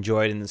I've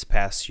enjoyed in this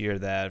past year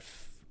that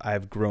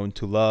I've grown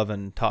to love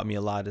and taught me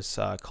a lot is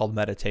called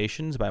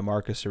Meditations by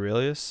Marcus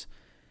Aurelius.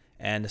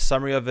 And the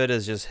summary of it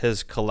is just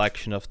his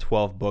collection of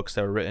 12 books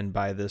that were written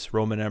by this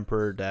Roman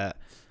emperor that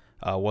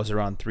was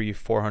around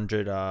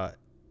 400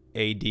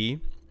 AD.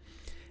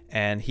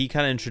 And he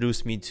kind of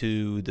introduced me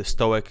to the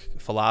Stoic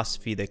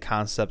philosophy, the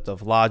concept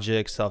of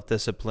logic,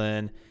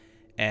 self-discipline.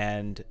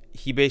 And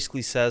he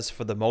basically says,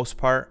 for the most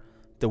part,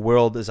 the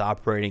world is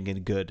operating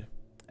in good.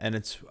 And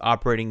it's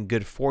operating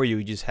good for you.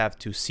 You just have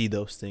to see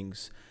those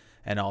things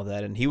and all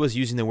that. And he was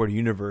using the word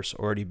universe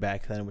already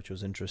back then, which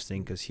was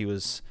interesting, because he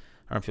was,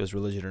 I don't know if he was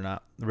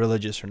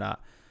religious or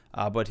not,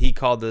 but he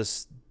called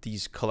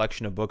these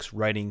collection of books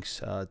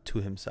writings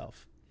to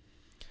himself.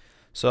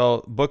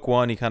 So book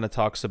one, he kind of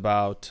talks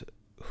about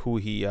who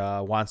he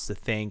wants to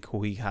thank,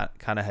 who he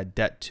kind of had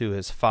debt to: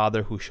 his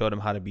father, who showed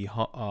him how to be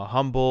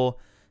humble;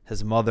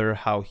 his mother,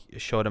 how he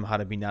showed him how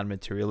to be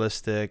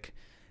non-materialistic;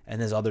 and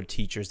his other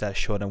teachers that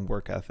showed him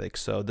work ethic.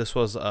 So this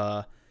was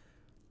a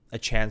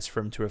chance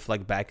for him to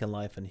reflect back in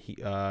life and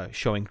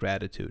showing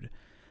gratitude.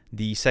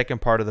 The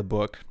second part of the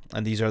book,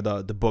 and these are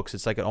the books,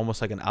 it's like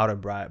almost like an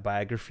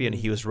autobiography, and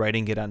he was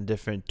writing it on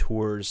different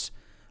tours,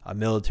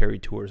 military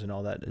tours and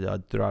all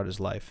that throughout his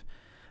life.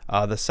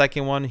 The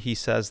second one, he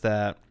says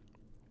that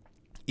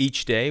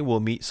each day we'll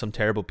meet some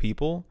terrible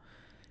people,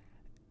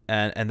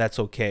 and that's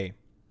okay.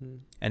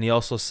 And he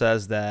also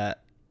says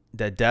that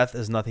death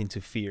is nothing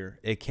to fear.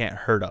 It can't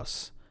hurt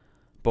us.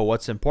 But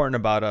what's important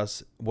about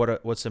us,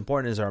 what's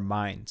important is our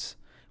minds.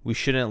 We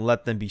shouldn't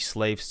let them be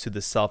slaves to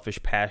the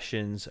selfish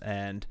passions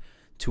and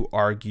to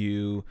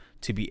argue,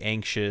 to be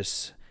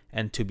anxious,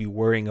 and to be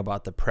worrying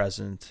about the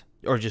present,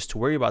 or just to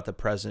worry about the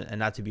present and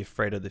not to be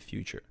afraid of the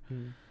future.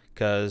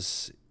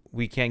 Because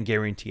we can't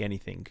guarantee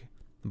anything.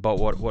 But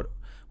what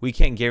we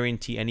can't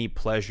guarantee any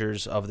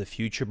pleasures of the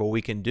future, but what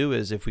we can do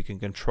is, if we can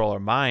control our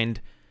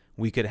mind,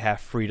 we could have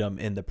freedom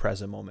in the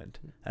present moment.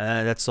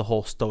 And that's the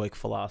whole Stoic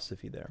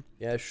philosophy there.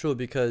 Yeah, it's true,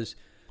 because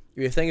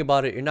if you think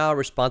about it, you're not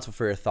responsible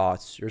for your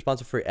thoughts. You're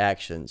responsible for your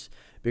actions.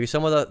 Because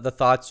some of the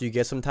thoughts you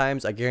get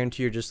sometimes, I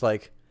guarantee you're just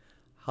like,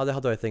 how the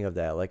hell do I think of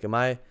that? Like, am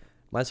I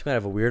kind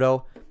of a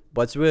weirdo?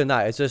 But it's really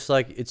not. It's just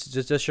like, it's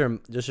just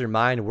your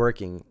mind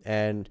working.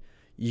 And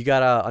you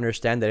got to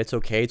understand that it's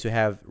okay to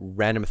have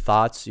random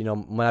thoughts.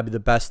 Might not be the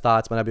best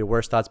thoughts, might not be the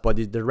worst thoughts,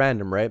 but they're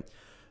random, right?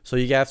 So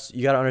you got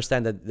to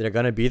understand that they're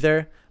going to be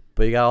there.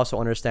 But you gotta also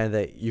understand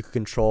that you can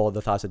control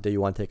the thoughts that you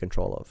want to take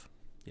control of.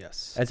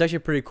 Yes. And it's actually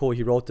pretty cool.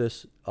 He wrote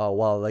this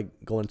while like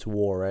going to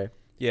war, right?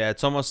 Yeah,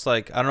 it's almost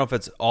like, I don't know if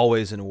it's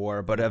always in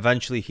war, but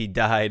eventually he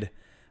died.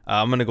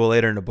 I'm gonna go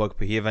later in the book,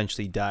 but he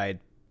eventually died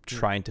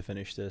trying to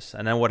finish this.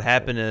 And then what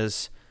happened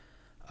is,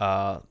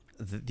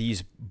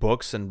 these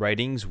books and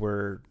writings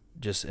were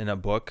just in a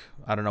book.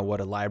 I don't know what,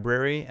 a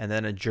library, and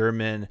then a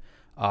German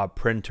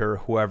printer,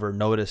 whoever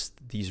noticed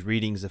these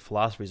readings of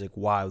philosophy, is like,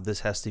 wow,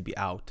 this has to be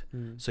out.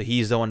 So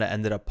he's the one that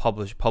ended up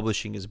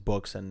publishing his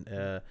books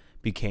and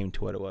became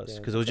to what it was,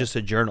 because it was just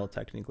a journal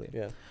technically.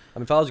 Yeah, I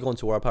mean, if I was going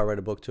to war, I'd probably write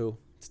a book too.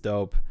 It's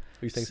dope.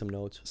 We take some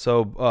notes.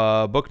 So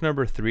book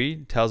number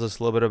 3 tells us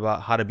a little bit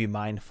about how to be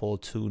mindful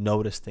to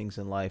notice things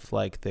in life,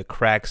 like the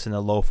cracks in a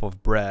loaf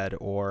of bread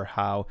or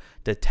how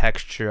the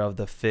texture of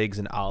the figs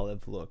and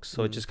olive looks.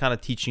 So it's just kind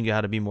of teaching you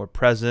how to be more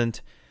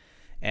present.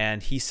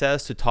 And he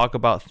says to talk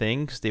about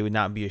things they would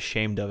not be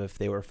ashamed of if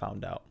they were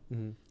found out.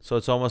 So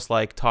it's almost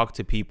like talk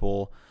to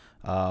people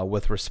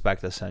with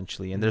respect,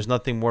 essentially. And there's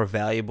nothing more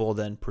valuable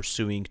than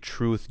pursuing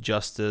truth,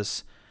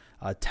 justice,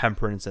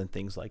 temperance, and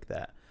things like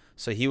that.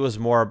 So he was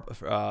more,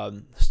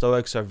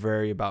 Stoics are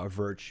very about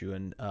virtue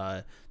and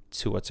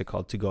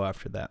to go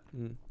after that.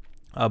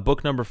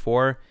 Book number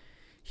 4,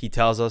 he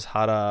tells us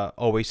how to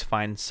always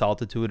find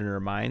solitude in our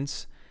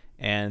minds.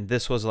 And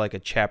this was like a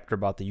chapter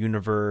about the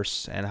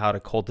universe and how to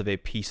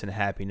cultivate peace and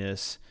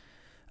happiness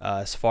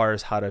as far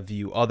as how to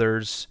view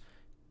others,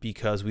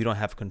 because we don't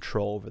have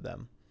control over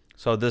them.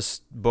 So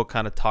this book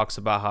kind of talks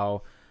about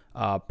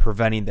how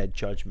preventing that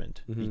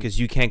judgment, because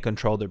you can't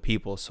control their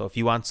people. So if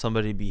you want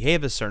somebody to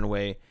behave a certain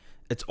way,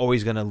 it's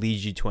always going to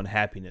lead you to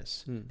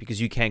unhappiness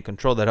because you can't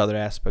control that other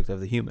aspect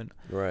of the human.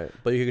 Right.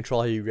 But you can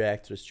control how you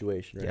react to the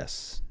situation, right?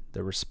 Yes,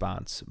 the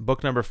response.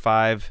 Book number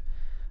 5,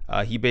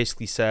 he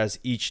basically says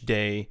each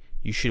day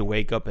you should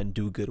wake up and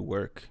do good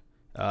work.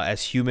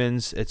 As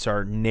humans, it's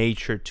our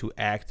nature to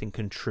act and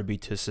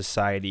contribute to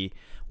society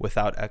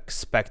without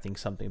expecting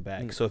something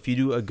back. So if you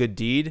do a good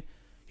deed,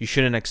 you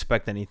shouldn't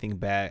expect anything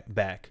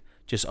back.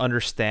 Just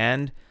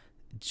understand,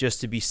 just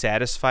to be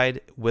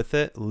satisfied with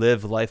it,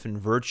 live life in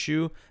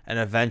virtue, and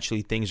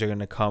eventually things are going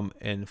to come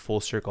in full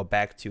circle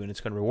back to you, and it's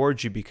going to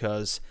reward you,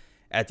 because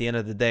at the end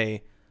of the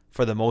day,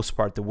 for the most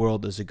part, the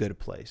world is a good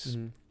place.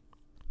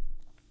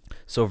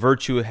 So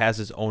virtue has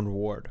its own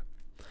reward.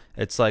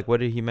 It's like, what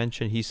did he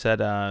mention? He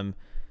said,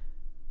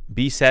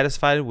 be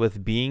satisfied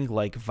with being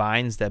like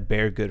vines that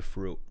bear good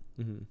fruit.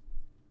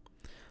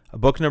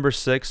 Book number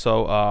 6.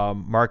 So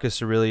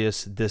Marcus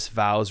Aurelius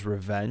disavows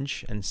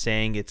revenge and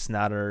saying it's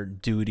not our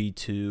duty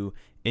to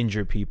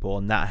injure people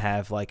and not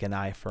have like an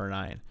eye for an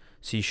eye.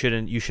 So you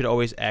should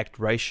always act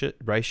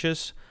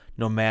righteous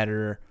no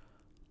matter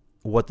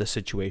what the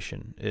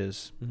situation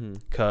is.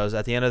 Because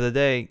at the end of the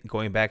day,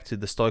 going back to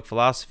the Stoic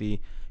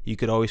philosophy, you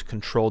could always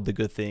control the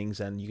good things,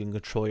 and you can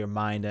control your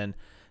mind and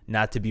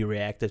not to be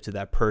reactive to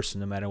that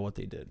person no matter what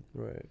they did.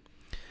 Right.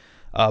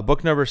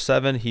 Book number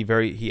 7,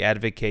 he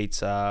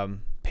advocates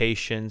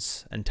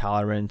patience and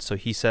tolerance. So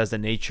he says that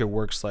nature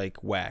works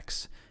like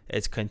wax.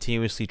 It's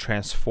continuously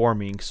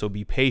transforming, so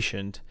be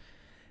patient.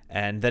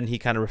 And then he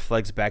kind of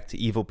reflects back to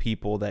evil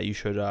people that you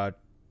should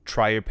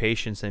try your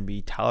patience and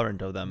be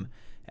tolerant of them,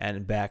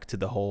 and back to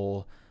the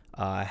whole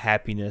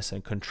happiness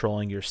and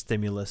controlling your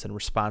stimulus and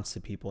response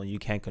to people, and you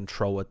can't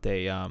control what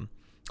they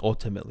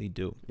ultimately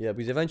do. Yeah,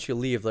 because eventually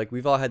leave. Like,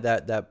 we've all had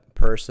that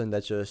person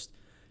that just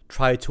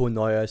tried to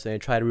annoy us, and they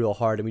tried real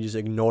hard, and we just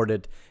ignored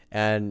it,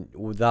 and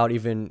without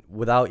even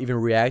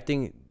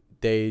reacting,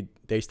 they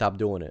stopped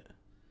doing it.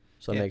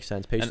 So it makes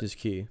sense. Patience is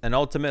key. And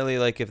ultimately,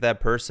 like, if that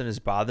person is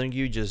bothering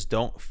you, just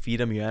don't feed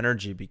them your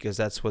energy, because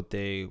that's what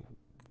they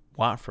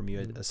want from you.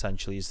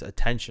 Essentially, is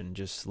attention.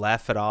 Just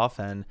laugh it off,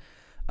 and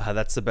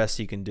that's the best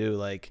you can do.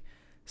 Like,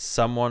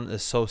 someone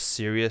is so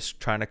serious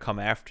trying to come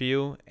after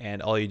you,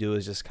 and all you do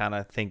is just kind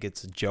of think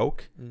it's a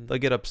joke, they'll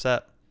get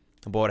upset.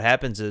 But what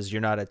happens is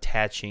you're not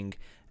attaching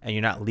and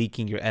you're not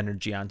leaking your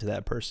energy onto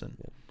that person.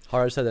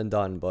 Harder said than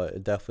done, but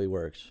it definitely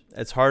works.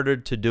 It's harder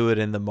to do it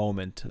in the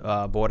moment.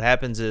 But what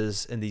happens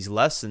is in these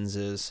lessons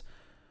is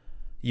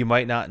you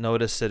might not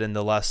notice it in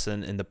the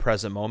lesson in the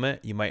present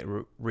moment. You might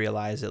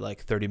realize it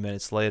like 30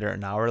 minutes later,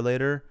 an hour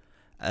later.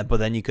 But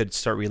then you could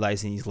start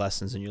realizing these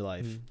lessons in your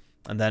life.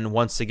 And then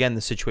once again,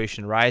 the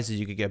situation rises,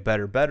 you could get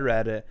better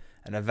at it.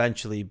 And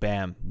eventually,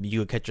 bam,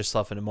 you could catch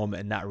yourself in a moment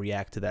and not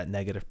react to that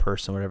negative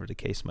person, whatever the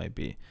case might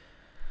be.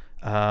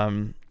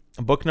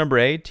 Book number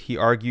 8, he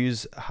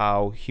argues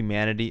how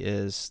humanity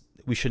is,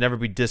 we should never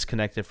be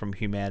disconnected from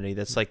humanity.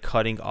 That's like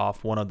cutting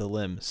off one of the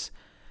limbs.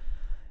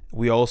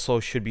 We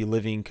also should be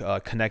living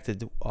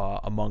connected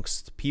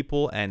amongst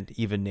people and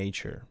even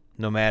nature.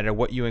 No matter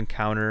what you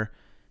encounter,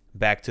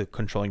 back to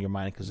controlling your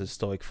mind, because it's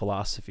Stoic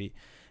philosophy.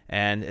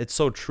 And it's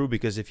so true,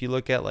 because if you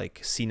look at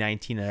like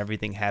C-19 and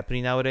everything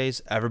happening nowadays,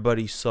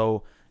 everybody's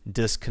so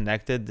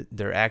disconnected.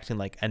 They're acting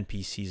like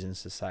NPCs in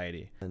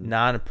society.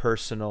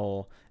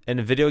 Non-personal. In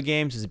video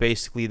games, is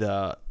basically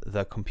the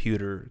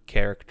computer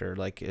character.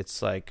 Like,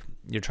 it's like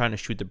you're trying to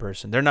shoot the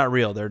person. They're not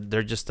real.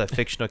 They're just a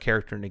fictional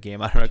character in the game.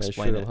 I don't know how to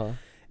explain it.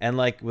 And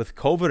like with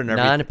COVID and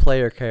everything,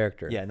 non-player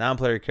character. Yeah,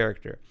 non-player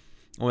character.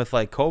 And with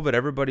like COVID,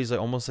 everybody's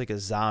like almost like a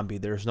zombie.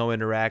 There's no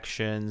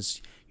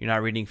interactions. You're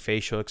not reading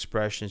facial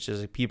expressions.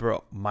 Just like people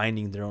are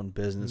minding their own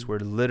business. We're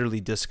literally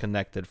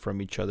disconnected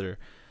from each other,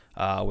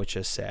 which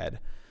is sad.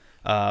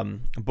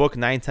 Book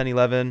 9, 10,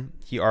 11,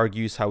 he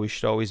argues how we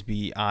should always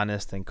be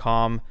honest and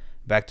calm.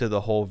 Back to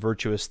the whole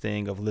virtuous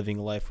thing of living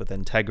life with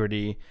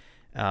integrity,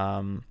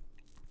 and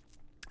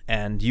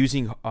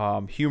using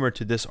humor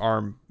to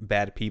disarm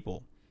bad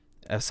people.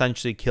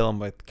 Essentially kill them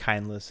with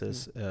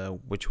kindness,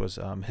 which was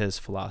his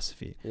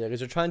philosophy. Yeah, because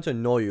they're trying to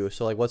annoy you.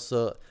 So like, what's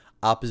the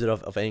opposite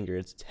of anger.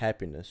 It's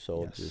happiness.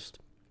 So Yes. just,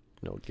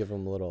 give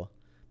them a little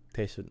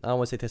taste of, I don't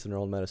want to say taste of their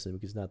own medicine,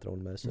 because it's not their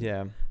own medicine.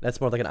 Yeah,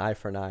 That's more like an eye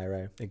for an eye,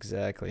 right?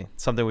 exactly.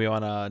 Something we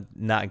want to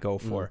not go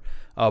for.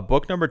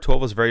 Book number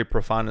 12 was very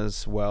profound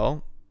as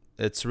well.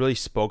 It's really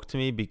spoke to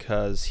me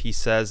because he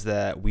says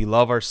that we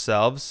love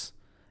ourselves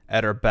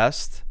at our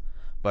best,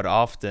 but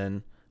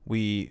often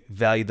we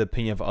value the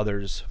opinion of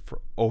others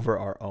over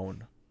our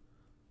own.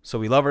 So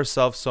we love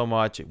ourselves so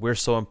much, we're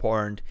so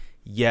important,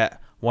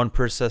 yet one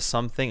person says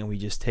something and we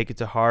just take it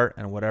to heart,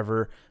 and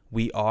whatever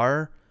we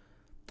are,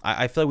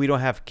 I feel like we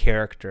don't have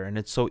character, and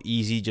it's so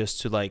easy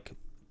just to like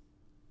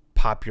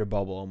pop your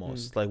bubble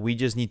almost. Like we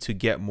just need to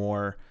get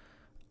more.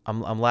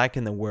 I'm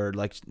lacking the word,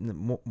 like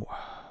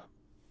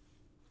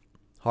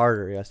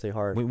Harder, yeah, stay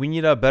hard. we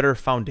need a better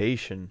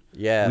foundation.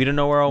 Yeah. We don't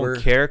know our own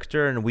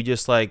character, and we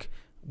just like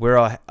we're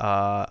like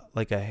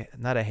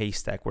not a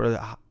haystack. We're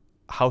a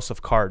house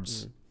of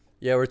cards.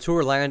 Yeah, we're too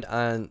reliant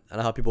on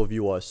how people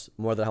view us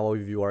more than how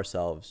we view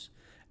ourselves.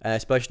 And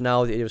especially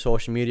now, the age of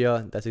social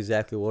media, that's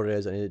exactly what it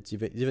is. And it's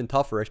even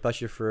tougher,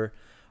 especially for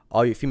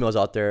all you females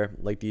out there,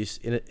 like these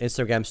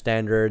Instagram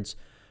standards.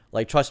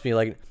 Like, trust me,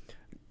 like,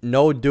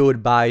 no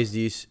dude buys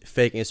these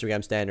fake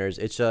Instagram standards.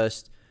 It's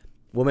just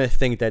women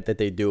think that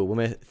they do.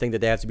 Women think that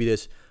they have to be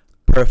this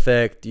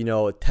perfect, 10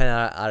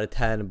 out of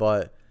 10.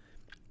 But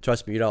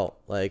trust me, you don't.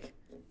 Like,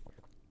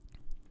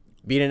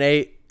 being an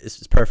 8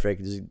 is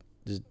perfect.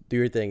 Just do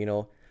your thing,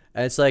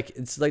 And it's like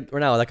right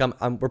now, like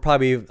I'm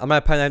probably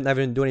not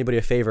even doing anybody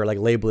a favor, like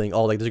labeling,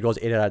 like this girl's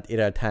 8 out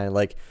of 10.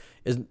 Like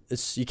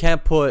it's you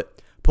can't put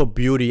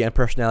beauty and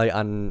personality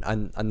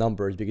on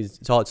numbers, because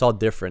it's all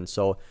different.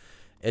 So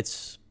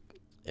it's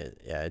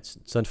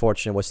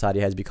unfortunate what society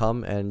has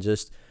become, and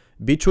just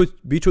be true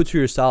to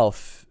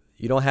yourself.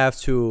 You don't have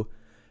to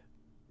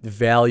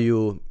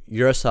value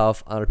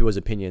yourself on other people's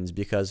opinions,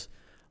 because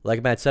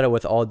like Matt said, it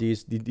with all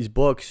these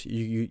books,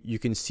 you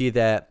can see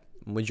that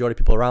majority of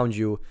people around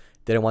you,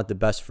 they don't want the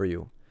best for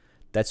you.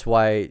 That's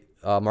why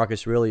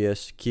Marcus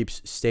Aurelius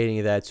keeps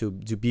stating that to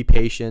be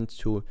patient,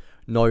 to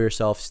know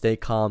yourself, stay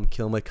calm,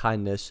 kill them with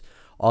kindness,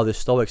 all this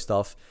stoic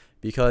stuff,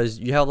 because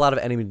you have a lot of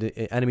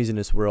enemies in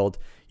this world.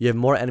 You have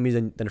more enemies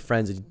than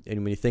friends, and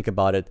when you think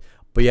about it,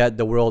 but yet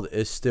the world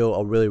is still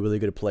a really, really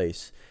good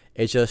place.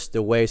 It's just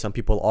the way some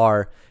people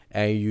are,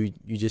 and you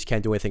just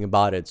can't do anything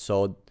about it.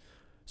 So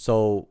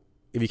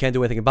if you can't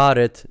do anything about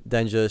it,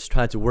 then just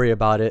try not to worry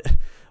about it,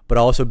 but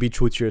also be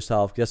true to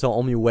yourself. That's the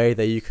only way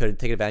that you could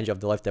take advantage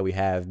of the life that we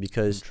have.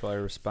 Because Control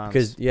your response.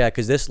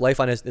 Because this life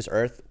on this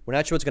earth, we're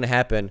not sure what's gonna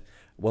happen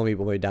when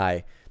we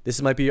die.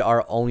 This might be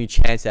our only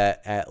chance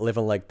at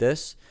living like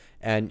this,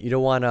 and you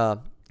don't want to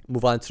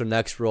move on to the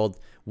next world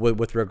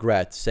with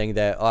regret, saying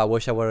that, I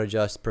wish I would have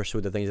just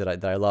pursued the things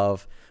that I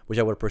love. Wish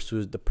I would have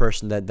pursued the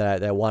person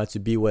that I wanted to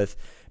be with,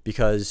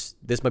 because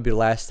this might be the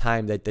last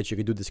time that you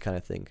could do this kind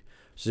of thing.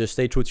 So just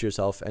stay true to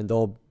yourself, and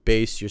don't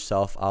base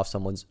yourself off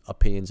someone's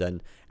opinions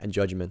and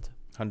judgment.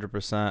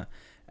 100%.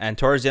 And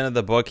towards the end of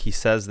the book, he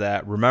says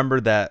that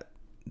remember that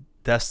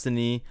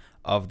destiny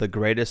of the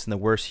greatest and the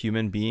worst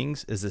human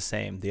beings is the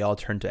same. They all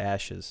turn to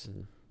ashes.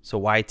 So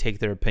why take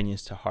their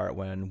opinions to heart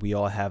when we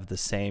all have the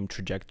same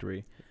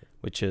trajectory,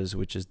 which is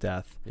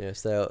death?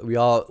 Yes, we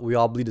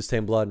all bleed the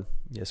same blood.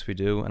 Yes, we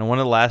do. And one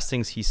of the last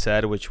things he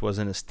said, which was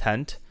in his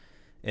tent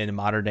in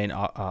modern day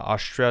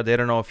Austria, they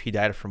don't know if he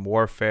died from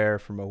warfare,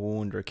 from a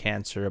wound, or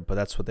cancer, but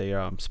that's what they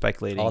are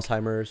speculating.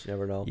 Alzheimer's, you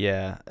never know.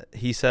 Yeah,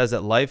 he says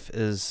that life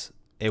is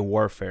a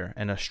warfare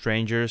and a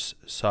stranger's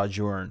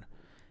sojourn,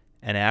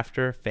 and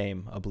after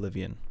fame,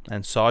 oblivion.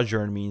 And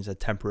sojourn means a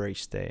temporary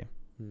stay.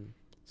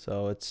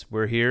 So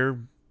we're here,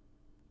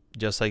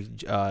 just like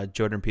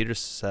Jordan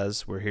Peterson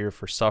says, we're here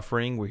for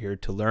suffering. We're here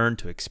to learn,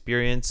 to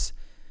experience,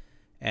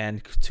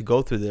 and to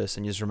go through this.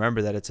 And just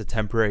remember that it's a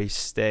temporary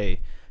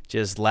stay.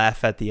 Just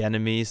laugh at the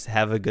enemies,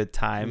 have a good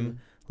time,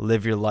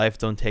 live your life.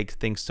 Don't take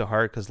things to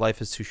heart, because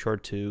life is too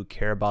short to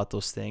care about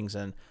those things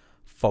and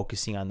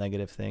focusing on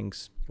negative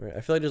things. Right.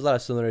 I feel like there's a lot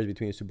of similarities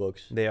between these two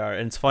books. They are.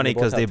 And it's funny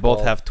because they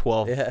both have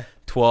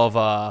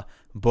 12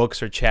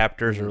 books or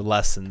chapters or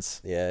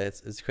lessons. Yeah,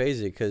 it's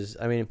crazy, because,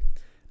 I mean,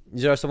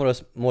 these are some of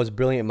the most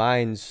brilliant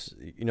minds,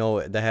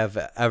 that have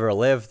ever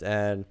lived,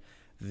 and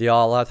a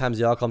lot of times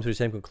they all come to the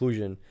same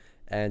conclusion.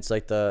 And it's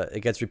like it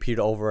gets repeated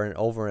over and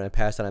over and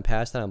passed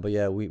on. But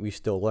yeah, we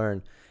still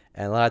learn.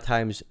 And a lot of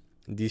times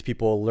these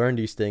people learn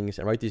these things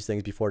and write these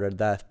things before their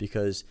death,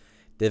 because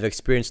they've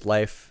experienced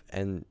life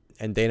and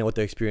they know what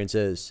their experience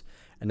is.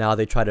 And now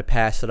they try to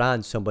pass it on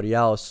to somebody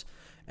else.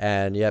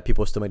 And yeah,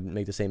 people still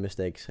make the same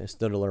mistakes and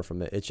still to learn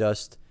from it. It's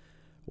just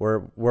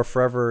we're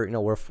forever,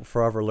 we're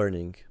forever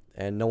learning.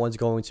 And no one's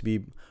going to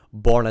be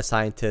born a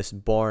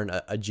scientist, born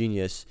a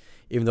genius.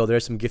 Even though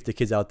there's some gifted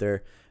kids out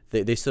there,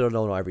 they still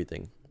don't know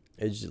everything.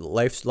 It's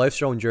life's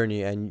their own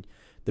journey, and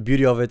the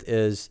beauty of it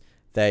is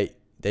that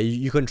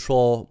you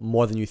control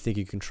more than you think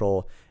you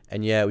control.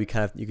 And yeah, you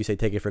could say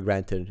take it for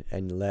granted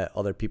and let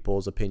other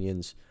people's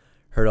opinions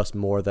hurt us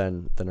more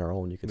than our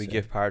own. We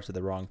give power to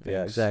the wrong things.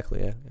 Yeah,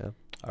 exactly. Yeah.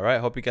 All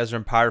right. Hope you guys are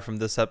empowered from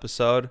this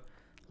episode.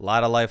 A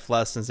lot of life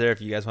lessons there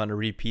if you guys want to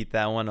repeat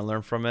that one and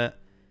learn from it.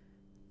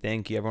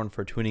 Thank you, everyone,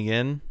 for tuning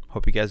in.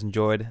 Hope you guys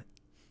enjoyed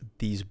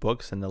these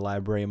books in the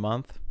library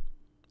month.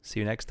 See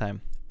you next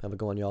time. Have a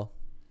good one, y'all.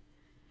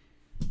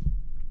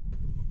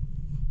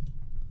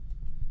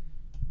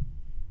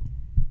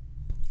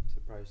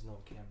 Surprised no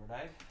camera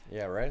died.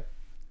 Yeah, right?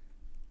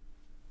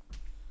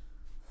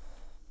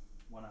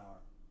 1 hour.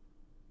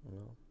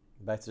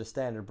 Back to the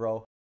standard,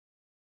 bro.